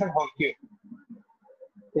concentration whole cube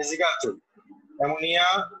is equal to ammonia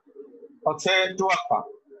হচ্ছে 2 alpha,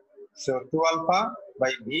 so 2 alpha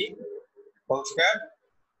by V whole square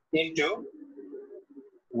into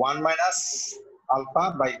 1 - alpha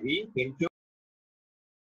by v into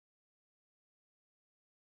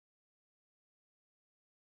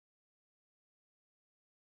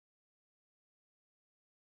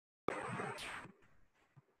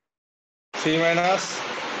 3 -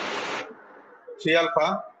 3 alpha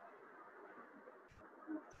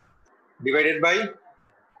divided by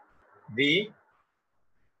v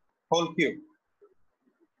whole cube।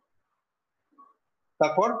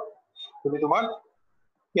 তারপর তুমি তোমার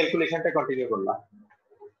ক্যালকুলেশনটা continue করলা।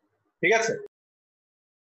 ঠিক আছে,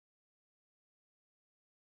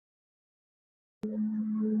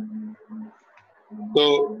 তো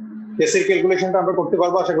কেসের ক্যালকুলেশনটা আমরা করতে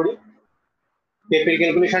পারবো আশা করি। কেপির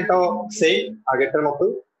ক্যালকুলেশনটাও সেম আগেরটার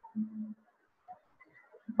মতোই,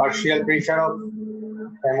 partial pressure of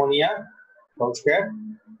ammonia whole square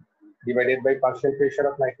divided by partial pressure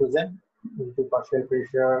of nitrogen into partial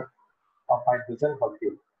pressure of hydrogen whole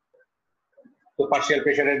cube। তো পার্শিয়াল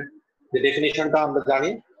প্রেসারের যে ডেফিনিশনটা আমরা জানি,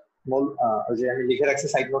 মোল ওই যে আমি লিখে রাখছি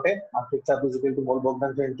সাইড নোটে, আন্তরিক চাপ ইজ ইকুয়াল টু মোল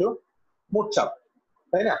ভগ্নাংশ ইনটু মোট চাপ,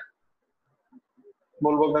 তাই না?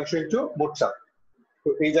 মোল ভগ্নাংশ ইনটু মোট চাপ। তো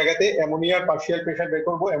এই জায়গাতে অ্যামোনিয়ার পার্শিয়াল প্রেসার বের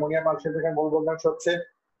করব। অ্যামোনিয়ার পার্শিয়াল প্রেসার মোল ভগ্নাংশ হচ্ছে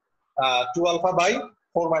 2 alpha by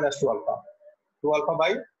 4 - 2 alpha, 2 alpha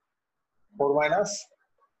by 4 -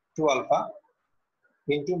 2 alpha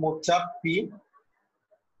into মোট চাপ পি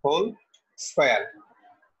হোল স্কয়ার।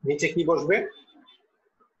 নিচে কি বসবে?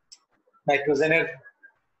 নাইট্রোজেনের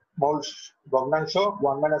মোল ভগ্নাংশ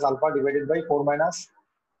 1 - alpha divided by 4 -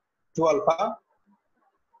 2 alpha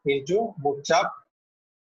into মোট চাপ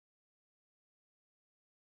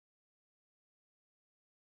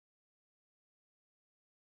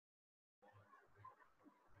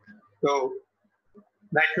তো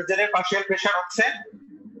নাইট্রোজেনের পার্শিয়াল প্রেসার হচ্ছে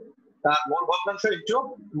তার মোল ভগ্নাংশ ইনটু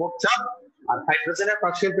মোট চাপ, আর হাইড্রোজেনের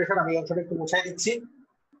পার্শিয়াল প্রেসার আমি অংশটা একটু মুছাই দিচ্ছি।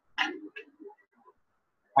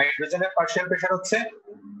 হাইড্রোজেনের পার্শিয়াল প্রেসার হচ্ছে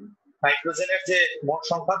নাইট্রোজেনের যে মোট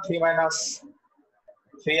সংখ্যা 3 -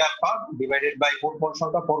 3 আলফা ডিভাইডেড বাই মোট মোল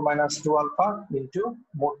সংখ্যা 4 - 2 আলফা ইনটু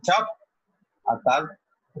মোট চাপ, আর তার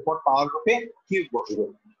উপর পাওয়ার রূপে কিউব বসবে।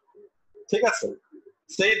 ঠিক আছে,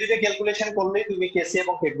 সেই দুটো ক্যালকুলেশন করলে তুমি কেসি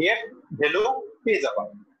এবং কেপি এর ভ্যালু পেয়ে যাবে।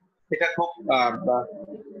 এটা খুব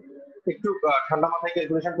একটু ঠান্ডা মাথায়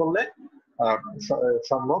ক্যালকুলেশন করলে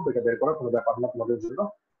সম্ভব, এটা বের করা কোনো ব্যাপার না তোমাদের জন্য।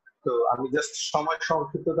 তো আমি জাস্ট সময়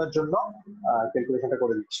সংক্ষিপ্ততার জন্য ক্যালকুলেশনটা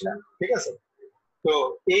করে দিচ্ছি না। ঠিক আছে, তো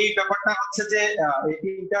এই ব্যাপারটা হচ্ছে যে এই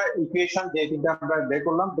তিনটা ইকুয়েশন যে তিনটা আমরা বের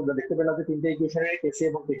করলাম, তোমরা দেখতে পেলে যে তিনটা ইকুয়েশনের কেসি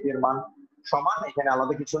এবং কেপি এর মান সমান, এখানে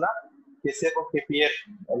আলাদা কিছু না। কেসি এবং কেপি এর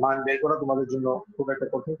মান বের করা তোমাদের জন্য খুব একটা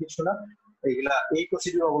কঠিন কিছু না। এইগুলা এই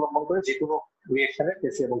প্রসিডিউর অবলম্বন করে যে কোনো রিঅ্যাকশনের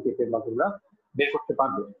কেসি এবং কেপি এর মান তোমরা বের করতে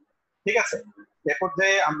পারবে। ঠিক আছে, এরপর যে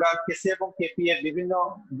আমরা কেসি এবং কেপি এর বিভিন্ন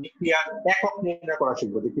বিক্রিয়ার একক নির্ণয় করা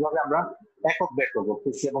শিখবো, যে কিভাবে আমরা একক বের করবো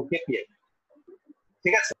কেসি এবং কেপি এর।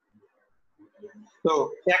 ঠিক আছে, তো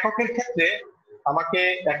এককের ক্ষেত্রে আমাকে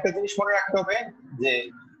একটা জিনিস মনে রাখতে হবে যে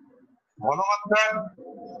ঘনমাত্রার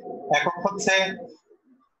একক হচ্ছে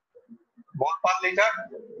মোল পার লিটার।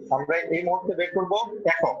 আমরা এই মুহূর্তে বের করব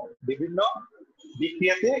একক, বিভিন্ন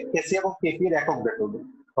বিক্রিয়াতে কেসি এবং কেপি এর একক বের করব।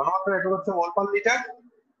 ঘনমাত্রার একক হচ্ছে মোল পার লিটার,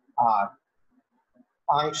 আর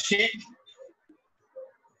আংশিক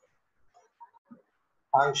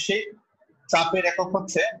আংশিক চাপের একক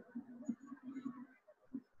হচ্ছে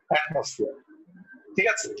অ্যাটমসফিয়ার। ঠিক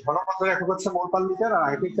আছে, ঘনমাত্রার একক হচ্ছে মোল পার লিটার আর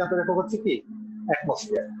আংশিক চাপের একক হচ্ছে কি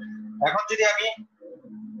অ্যাটমসফিয়ার। এখন যদি আমি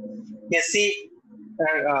কেসি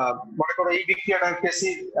মনে করো এই বিক্রিয়াটার কেসি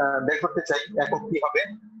বের করতে চাই, একক কি হবে,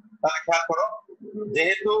 তাহলে খেয়াল করো,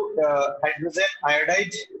 যেহেতু hydrogen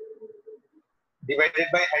iodide divided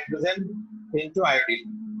by hydrogen into iodine,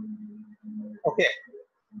 okay,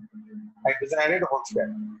 hydrogen iodide whole square,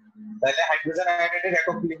 তাহলে হাইড্রোজেন আয়োডাইডের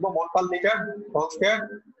একক লিখবো মোল per litre whole square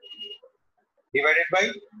divided by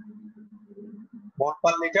mole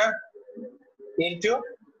per litre into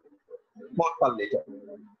mole per litre.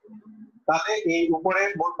 তাহলে এই উপরে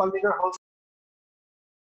মোল পার লিটার হোল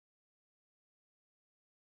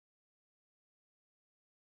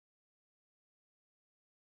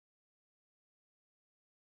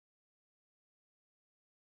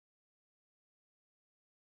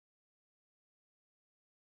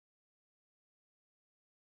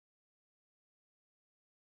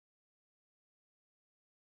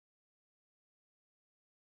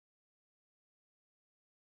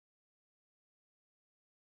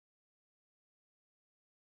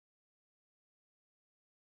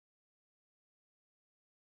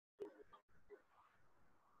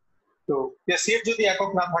তো কেসি এর যদি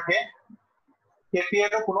একক না থাকে কেপি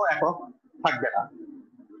এরও কোনো একক থাকবে না,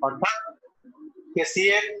 অর্থাৎ কেসি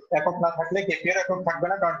এর একক না থাকলে কেপি এর একক থাকবে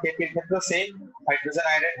না, কারণ কেপি এর ক্ষেত্রে same hydrogen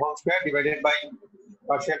iodide whole square divided by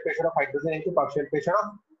partial pressure of hydrogen into partial pressure of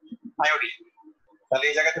iodine. তাহলে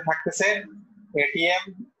এই জায়গাতে থাকতেছে এটিএম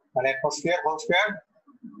মানে অ্যাটমসফিয়ার হোল স্কয়ার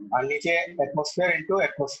আর নিচে অ্যাটমসফিয়ার ইনটু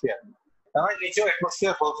অ্যাটমসফিয়ার, তার মানে নিচেও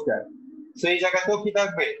অ্যাটমসফিয়ার হোল স্কয়ার। সো এই জায়গাতেও কি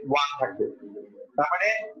থাকবে 1 থাকবে। তার মানে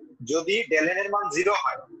যদি ডেলএন এর মান 0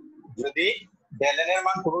 হয়, যদি ডেলএন এর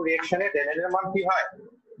মান কোনো রিঅ্যাকশনে ডেলএন এর মান কি হয়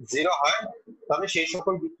 0 হয়, তবে সেই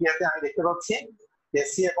সকল বিক্রিয়াতে আমি দেখতে পাচ্ছি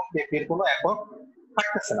কেসি এবং কেপি এর কোনো একক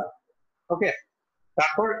থাকতেছে না। ওকে,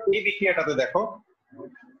 তারপর এই বিক্রিয়াটাতে দেখো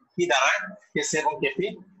কি দাঁড়ায়, কেসি এবং কেপি,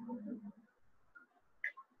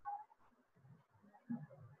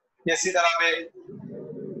 কেসি দাঁড়াবে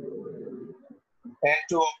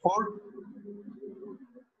N2O4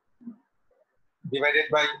 divided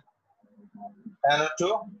by NO2,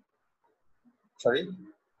 sorry,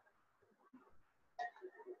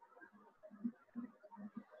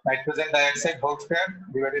 nitrogen dioxide whole square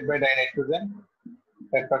divided by dinitrogen,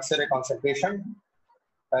 that oxide concentration,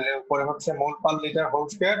 তাহলে উপরে হচ্ছে মোল পার লিটার হোল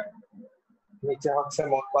স্কয়ার, নিচে হচ্ছে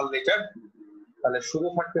মোল পার লিটার, তাহলে শুরু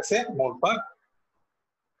থাকতেছে মোল পার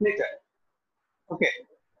লিটার। ওকে,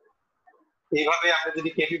 এইভাবে আমরা যদি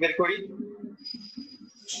কেপি বের করি,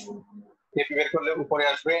 কেপি বের করলে উপরে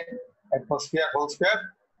আসবে অ্যাটমসফিয়ার হোল স্কয়ার,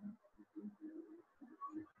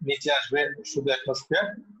 নিচে আসবে শুধু অ্যাটমসফিয়ার,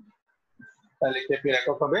 তাহলে কেপি এর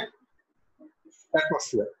একক হবে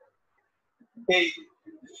অ্যাটমসফিয়ার। এই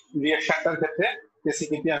রিঅ্যাকশনটার ক্ষেত্রে কেসি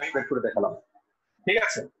কেপি আমি বের করে দেখালাম। ঠিক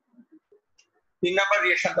আছে, 3 নাম্বার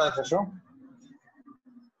রিঅ্যাকশনটা আছে,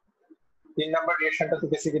 3 নাম্বার রিঅ্যাকশনটা তো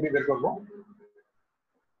কেসি কেপি বের করব।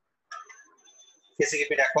 কেসি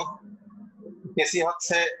কেপি এর একক, কেসি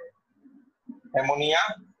হচ্ছে ammonia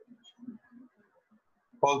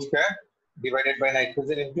whole square divided by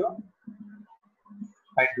nitrogen into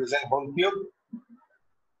hydrogen whole cube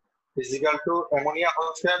is equal to ammonia whole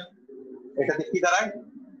square, এটাতে কি দাঁড়ায়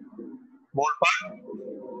মোল পার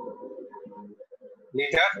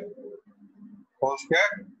লিটার হোল স্কয়ার,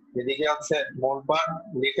 এদিকে হচ্ছে মোল per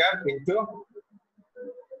litre into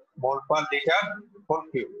mole per litre whole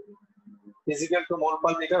cube is equal two mole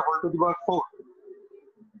per litre whole to the পাওয়ার 4,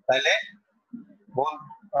 তাহলে মোল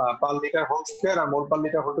per litre whole square R mole per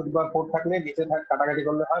litre whole to the পাওয়ার 4 থাকলে নিচে কাটাকাটি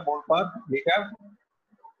করলে হয় মোল per litre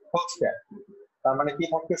whole square, তার মানে কি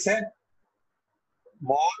থাকতেছে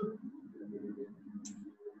মোল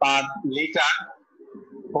per litre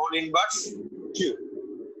whole inverse Q.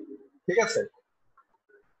 ঠিক আছে,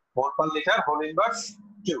 মোল per litre whole inverse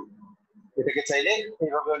Q, এটাকে চাইলে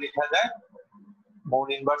এইভাবেও লেখা যায় mole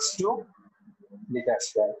inverse two litre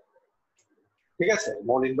square. ঠিক আছে,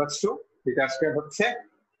 mole inverse two litre square হচ্ছে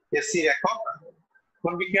কেসি এর একক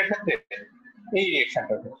কোন বিক্রিয়ার ক্ষেত্রে, এই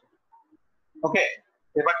রিঅ্যাকশনটার ক্ষেত্রে। ওকে,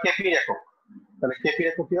 এবার কেপি এর একক, তাহলে কেপি এর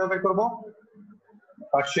একক কিভাবে বের করব,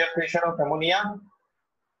 partial pressure of ammonia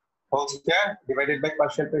whole square divided by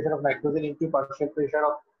partial pressure of nitrogen into partial pressure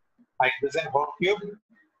of hydrogen whole cube,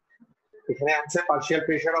 এখানে আছে partial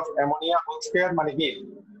pressure of ammonia whole square মানে কি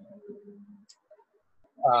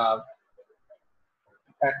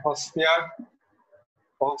atmosphere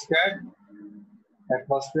whole square,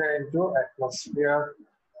 atmosphere into atmosphere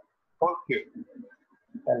whole cube,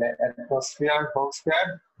 তাহলে atmosphere whole square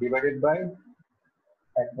divided by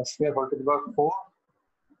atmosphere whole to the power 4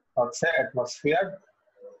 হচ্ছে atmosphere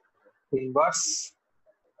inverse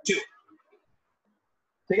 2।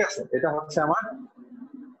 ঠিক আছে, এটা হচ্ছে আমার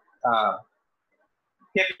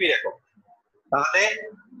কেপি একক। তাহলে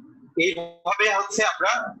এইভাবে হচ্ছে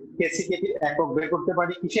আমরা কেসি কেপি একক বের করতে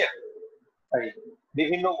পারি কিসের,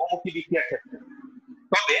 বিভিন্ন বহুমুখী বিক্রিয়ার ক্ষেত্রে।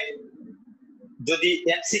 তবে যদি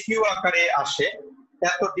এমসিকিউ আকারে আসে,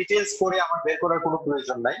 এত ডিটেইলস করে আমার বের করার কোনো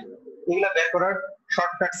প্রয়োজন নাই, এগুলা বের করার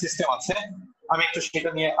শর্টকাট সিস্টেম আছে, আমি একটু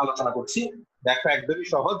সেটা নিয়ে আলোচনা করছি। দেখো একদমই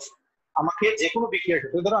সহজ। আমাকে যে কোনো বিক্রিয়ার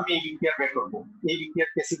ক্ষেত্রে, ধরো আমি এই বিক্রিয়া বের করবো, এই বিক্রিয়ার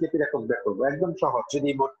কেসি কেপির একক বের করবো, একদম সহজ। যদি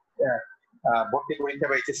ভর্তি পরীক্ষা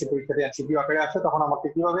বা এইচএসসি পরীক্ষাতে এমসিকিউ আকারে আসে, তখন আমাকে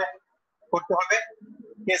কিভাবে করতে হবে,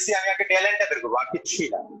 কেসি আমি আগে ডেলেনটা বের করবো, আর কিছুই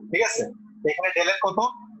না। ঠিক আছে, এখানে ডেলেন কত,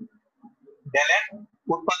 ডেলেন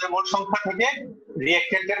উৎপাদের মোল সংখ্যা থেকে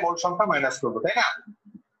রিঅ্যাকট্যান্টের মোল সংখ্যা মাইনাস করবো, তাই না?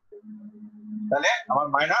 তাহলে আমার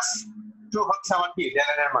 -2 হচ্ছে আমার কি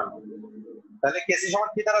ডেলেনের মান। তাহলে কেসি সমান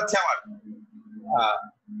কি দাঁড়াচ্ছে আমার,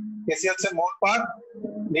 কেসি হচ্ছে মোল পার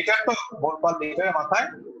লিটার, তো মোল পার লিটারের মাথায়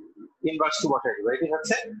ইনভার্স 2 বসাই দেবো, এটি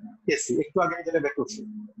হচ্ছে কেসি। একটু আগে যেটা বের করছি।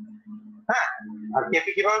 হ্যাঁ, আর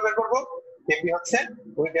কেপি কিভাবে বের করবো, কেপি হচ্ছে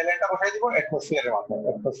ওই ডেলেনটা বসাই দিব অ্যাটমসফিয়ারের মাথায়,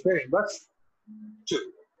 অ্যাটমসফিয়ার ইনভার্স 2।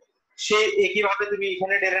 সে একইভাবে তুমি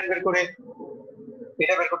এখানে ডেলেন বের করে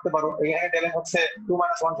এটা বের করতে পারো। এখানে ডেলেন হচ্ছে 2 -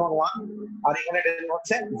 1 = 1, আর এখানে ডেলেন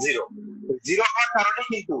হচ্ছে 0। 0 হওয়ার কারণে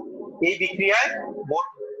কিন্তু এই বিক্রিয়ায় মোল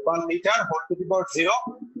per litre whole to the power 0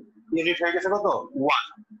 unit হয়ে গেছে কত, 1।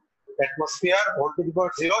 Atmosphere whole to the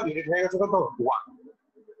power 0 unit হয়ে গেছে কত, 1।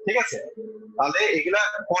 ঠিক আছে, তাহলে এগুলা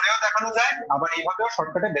পরেও দেখানো যায়, আবার এইভাবেও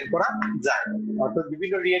শর্টকাটে বের করা যায়। অর্থাৎ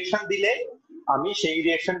বিভিন্ন রিঅ্যাকশন দিলে আমি সেই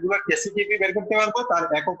রিঅ্যাকশন গুলোর কেসিটিভি বের করতে পারবো, তার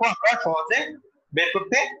এককও আমরা সহজে বের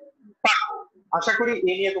করতে পারবো। আশা করি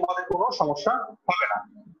এই নিয়ে তোমাদের কোনো সমস্যা হবে না।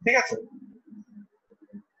 ঠিক আছে,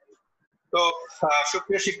 তো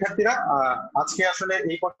সুপ্রিয় শিক্ষার্থীরা, আজকে আসলে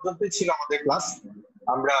এই পর্যন্তই ছিল আমাদের ক্লাস।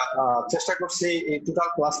 আমরা চেষ্টা করছি এই টোটাল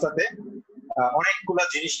ক্লাসটাতে অনেকগুলা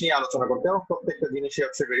জিনিস নিয়ে আলোচনা করতে, এবং প্রত্যেকটা জিনিসই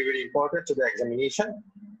হচ্ছে very very important to the examination.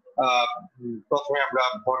 প্রথমে আমরা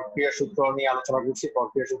ভরক্রিয়া সূত্র নিয়ে আলোচনা করছি।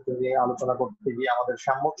 ভরক্রিয়া সূত্র নিয়ে আলোচনা করতে গিয়ে আমাদের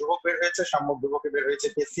সাম্য ধ্রুবক বের হয়েছে, সাম্য ধ্রুবকে বের হয়েছে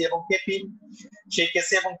কেসি এবং কেপি। সেই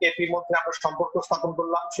কেসি এবং কেপির মধ্যে আমরা সম্পর্ক স্থাপন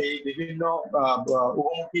করলাম। সেই বিভিন্ন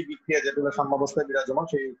উভমুখী বিক্রিয়া যেগুলো সাম্যাবস্থায় বিরাজমান,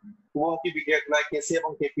 সেই উভমুখী বিক্রিয়াগুলো কেসি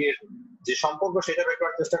এবং কেপি এর যে সম্পর্ক, সেটা বের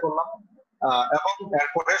করার চেষ্টা করলাম। এবং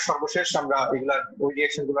এরপরে সর্বশেষ আমরা এগুলার ওই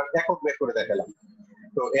রিঅ্যাকশন গুলার একক বের করে দেখালাম।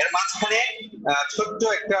 তো এর মাঝখানে ছোট্ট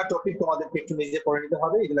একটা টপিক তোমাদেরকে একটু নিজে পড়ে নিতে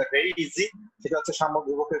হবে, এগুলা ভেরি ইজি। সেটা হচ্ছে সাম্য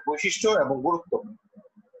ধ্রুবকের বৈশিষ্ট্য এবং গুরুত্ব।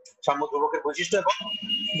 সাম্য ধ্রুবকের বৈশিষ্ট্য এবং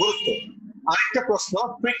গুরুত্ব। আরেকটা প্রশ্ন,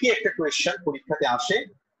 ট্রিকি একটা কোয়েশ্চেন পরীক্ষাতে আসে,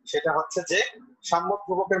 সেটা হচ্ছে যে সাম্য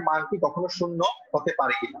ধ্রুবকের মান কি কখনো শূন্য হতে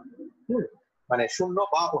পারে কিনা, মানে শূন্য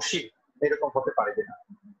বা অসীম এরকম হতে পারে কিনা।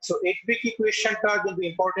 সো এই ট্রিকি কোয়েশ্চেনটা কিন্তু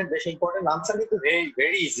ইম্পর্টেন্ট, বেশি ইম্পর্টেন্ট। আনসার কিন্তু ভেরি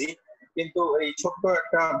ভেরি ইজি, কিন্তু এই ছোট্ট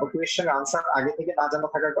একটা কোয়েশ্চেনের আনসার আগে থেকে না জানা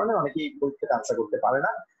থাকার কারণে অনেকেই পরীক্ষাতে আনসার করতে পারে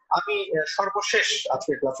না। আমি সর্বশেষ,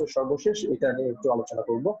 আজকের ক্লাসের সর্বশেষ এটা নিয়ে একটু আলোচনা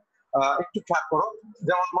করব। একটু খেয়াল করো,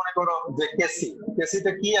 যেমন মনে করো যে কেসি,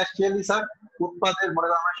 কেসিতে কি অ্যাকচুয়ালি স্যার, উৎপাদের মনে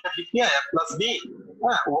করো আমার একটা বিক্রিয়া a + b,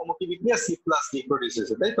 হ্যাঁ, উভমুখী বিক্রিয়া c + d প্রোডিউস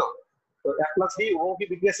হয়েছে, তাই তো? তো a + b উভমুখী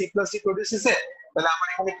বিক্রিয়া c + d প্রোডিউস হয়েছে, তাহলে আমার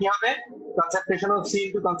এখানে কি হবে, concentration of c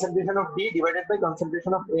into concentration of d divided by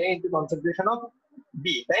concentration of a into concentration of b,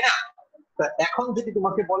 তাই না? এখন যদি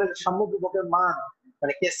তোমাকে বলে সাম্য ধ্রুবকের মান,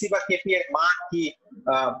 মানে কেসি বা কেপি এর মান কি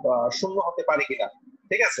শূন্য হতে পারে কিনা,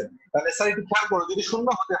 ঠিক আছে? তাহলে স্যার একটু খেয়াল করো, যদি শূন্য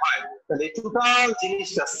হতে হয় তাহলে এই টোটাল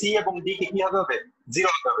জিনিসটা সি এবং ডি কে কি হবে, 0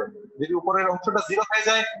 হতে হবে। যদি উপরের অংশটা 0 হয়ে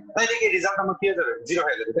যায়, তাহলে কি রেজাল্ট আমার কি হয়ে যাবে, 0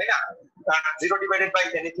 হয়ে যাবে, তাই না? কারণ 0 divided by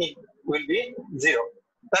anything will be 0।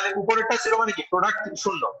 তাহলে উপরেরটা 0 মানে কি, প্রোডাক্ট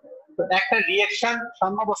শূন্য। তো একটা রিঅ্যাকশন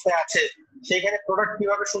সাম্যাবস্থায় আছে, সেইখানে প্রোডাক্ট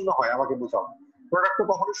কিভাবে শূন্য হয় আমাকে বুঝাও। প্রোডাক্ট তো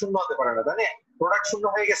কখনো শূন্য হতে পারে না, তাই না? প্রোডাক্ট শূন্য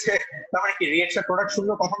হয়ে গেছে, তার মানে কি রিঅ্যাকশন, প্রোডাক্ট শূন্য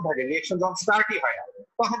কখন থাকে, রিঅ্যাকশন যখন স্টার্টই হয় না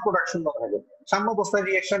তখন প্রোডাক্ট শূন্য থাকে। সাম্যাবস্থায়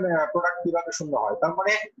রিঅ্যাকশন প্রোডাক্ট কিভাবে শূন্য হয়, তার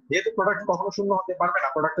মানে যেহেতু প্রোডাক্ট কখনো শূন্য হতে পারবে না,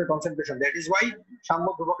 প্রোডাক্টের কনসেন্ট্রেশন, দ্যাট ইজ ওয়াই সাম্য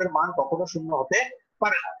ধ্রুবকের মান কখনো শূন্য হতে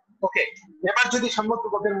পারে না। ওকে, এবার যদি সাম্য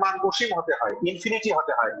ধ্রুবকের মান অসীম হতে হয়, ইনফিনিটি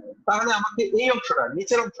হতে হয়, তাহলে আমাকে এই অংশটা,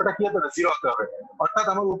 নিচের অংশটা কি হতে হবে, 0 হতে হবে। অর্থাৎ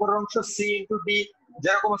আমার উপরের অংশ c ইনটু d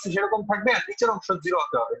যেরকম আছে সেরকম থাকবে, আর নিচের অংশ 0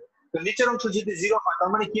 হতে হবে। তো নিচের অংশ যদি 0 হয়, তার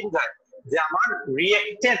মানে কি বোঝায়, যে আমার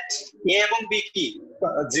রিঅ্যাকট্যান্ট a এবং b কি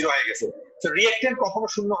 0 হয়ে গেছে। তো রিঅ্যাকট্যান্ট কখনো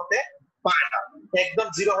শূন্য হতে পারে না। একদম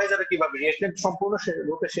 0 হয়ে যাবে কিভাবে, রিঅ্যাকট্যান্ট সম্পূর্ণ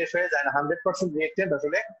রূপে শেষ হয়ে যায় না। 100% রিঅ্যাকট্যান্ট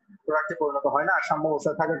আসলে প্রোডাক্টে পরিণত হয় না। আর সাম্য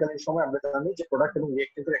অবস্থায় থাকাকালীন সময় আমরা জানি যে প্রোডাক্ট এবং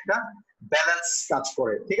রিঅ্যাকট্যান্টের একটা ব্যালেন্স কাজ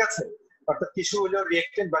করে, ঠিক আছে? অর্থাৎ কিছু হলো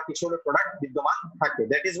রিঅ্যাকট্যান্ট বা কিছু হলো প্রোডাক্ট বিদ্যমান থাকে।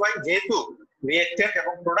 দ্যাট ইজ ওয়াই যেহেতু রিয়েক্ট্যান্ট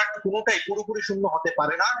এবং প্রোডাক্ট কোনোটাই পুরোপুরি শূন্য হতে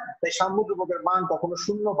পারে না, তাই সাম্যধ্রুবকের মান কখনো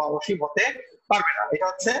শূন্য বা অসীম হতে পারবে না। এটা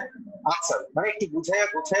হচ্ছে আনসার। মানে একটু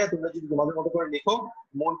বুঝাইয়া তোমরা যদি তোমাদের মতো করে লিখো,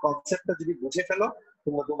 মূল কনসেপ্টটা যদি বুঝে ফেলো,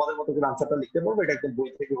 তোমরা তোমাদের মতো করে আনসারটা লিখতে পারবে। এটা একদম বই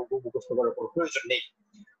থেকে মুখস্থ করার কোনো প্রয়োজন নেই।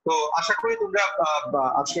 তো আশা করি তোমরা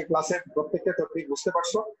আজকের ক্লাসে প্রত্যেকটা টপিক বুঝতে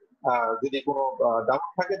পারছো। যদি কোনো ডাউট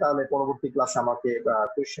থাকে তাহলে পরবর্তী ক্লাসে আমাকে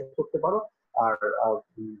কোয়েশ্চেন করতে পারো। আর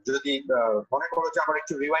যদি মনে করো যে আবার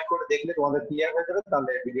একটু রিওয়াইন্ড করে দেখলে তোমাদের ক্লিয়ার হয়ে যাবে,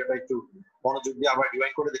 তাহলে ভিডিওটা একটু মনোযোগ দিয়ে আবার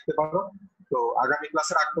রিওয়াইন্ড করে দেখতে পারো। তো আগামী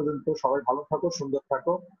ক্লাসের আগ পর্যন্ত সবাই ভালো থাকো, সুন্দর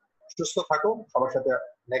থাকো, সুস্থ থাকো। সবার সাথে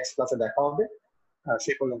নেক্সট ক্লাসে দেখা হবে।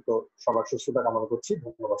 সেই পর্যন্ত সবার সুস্থতা কামনা করছি।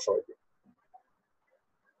 ধন্যবাদ সবাইকে।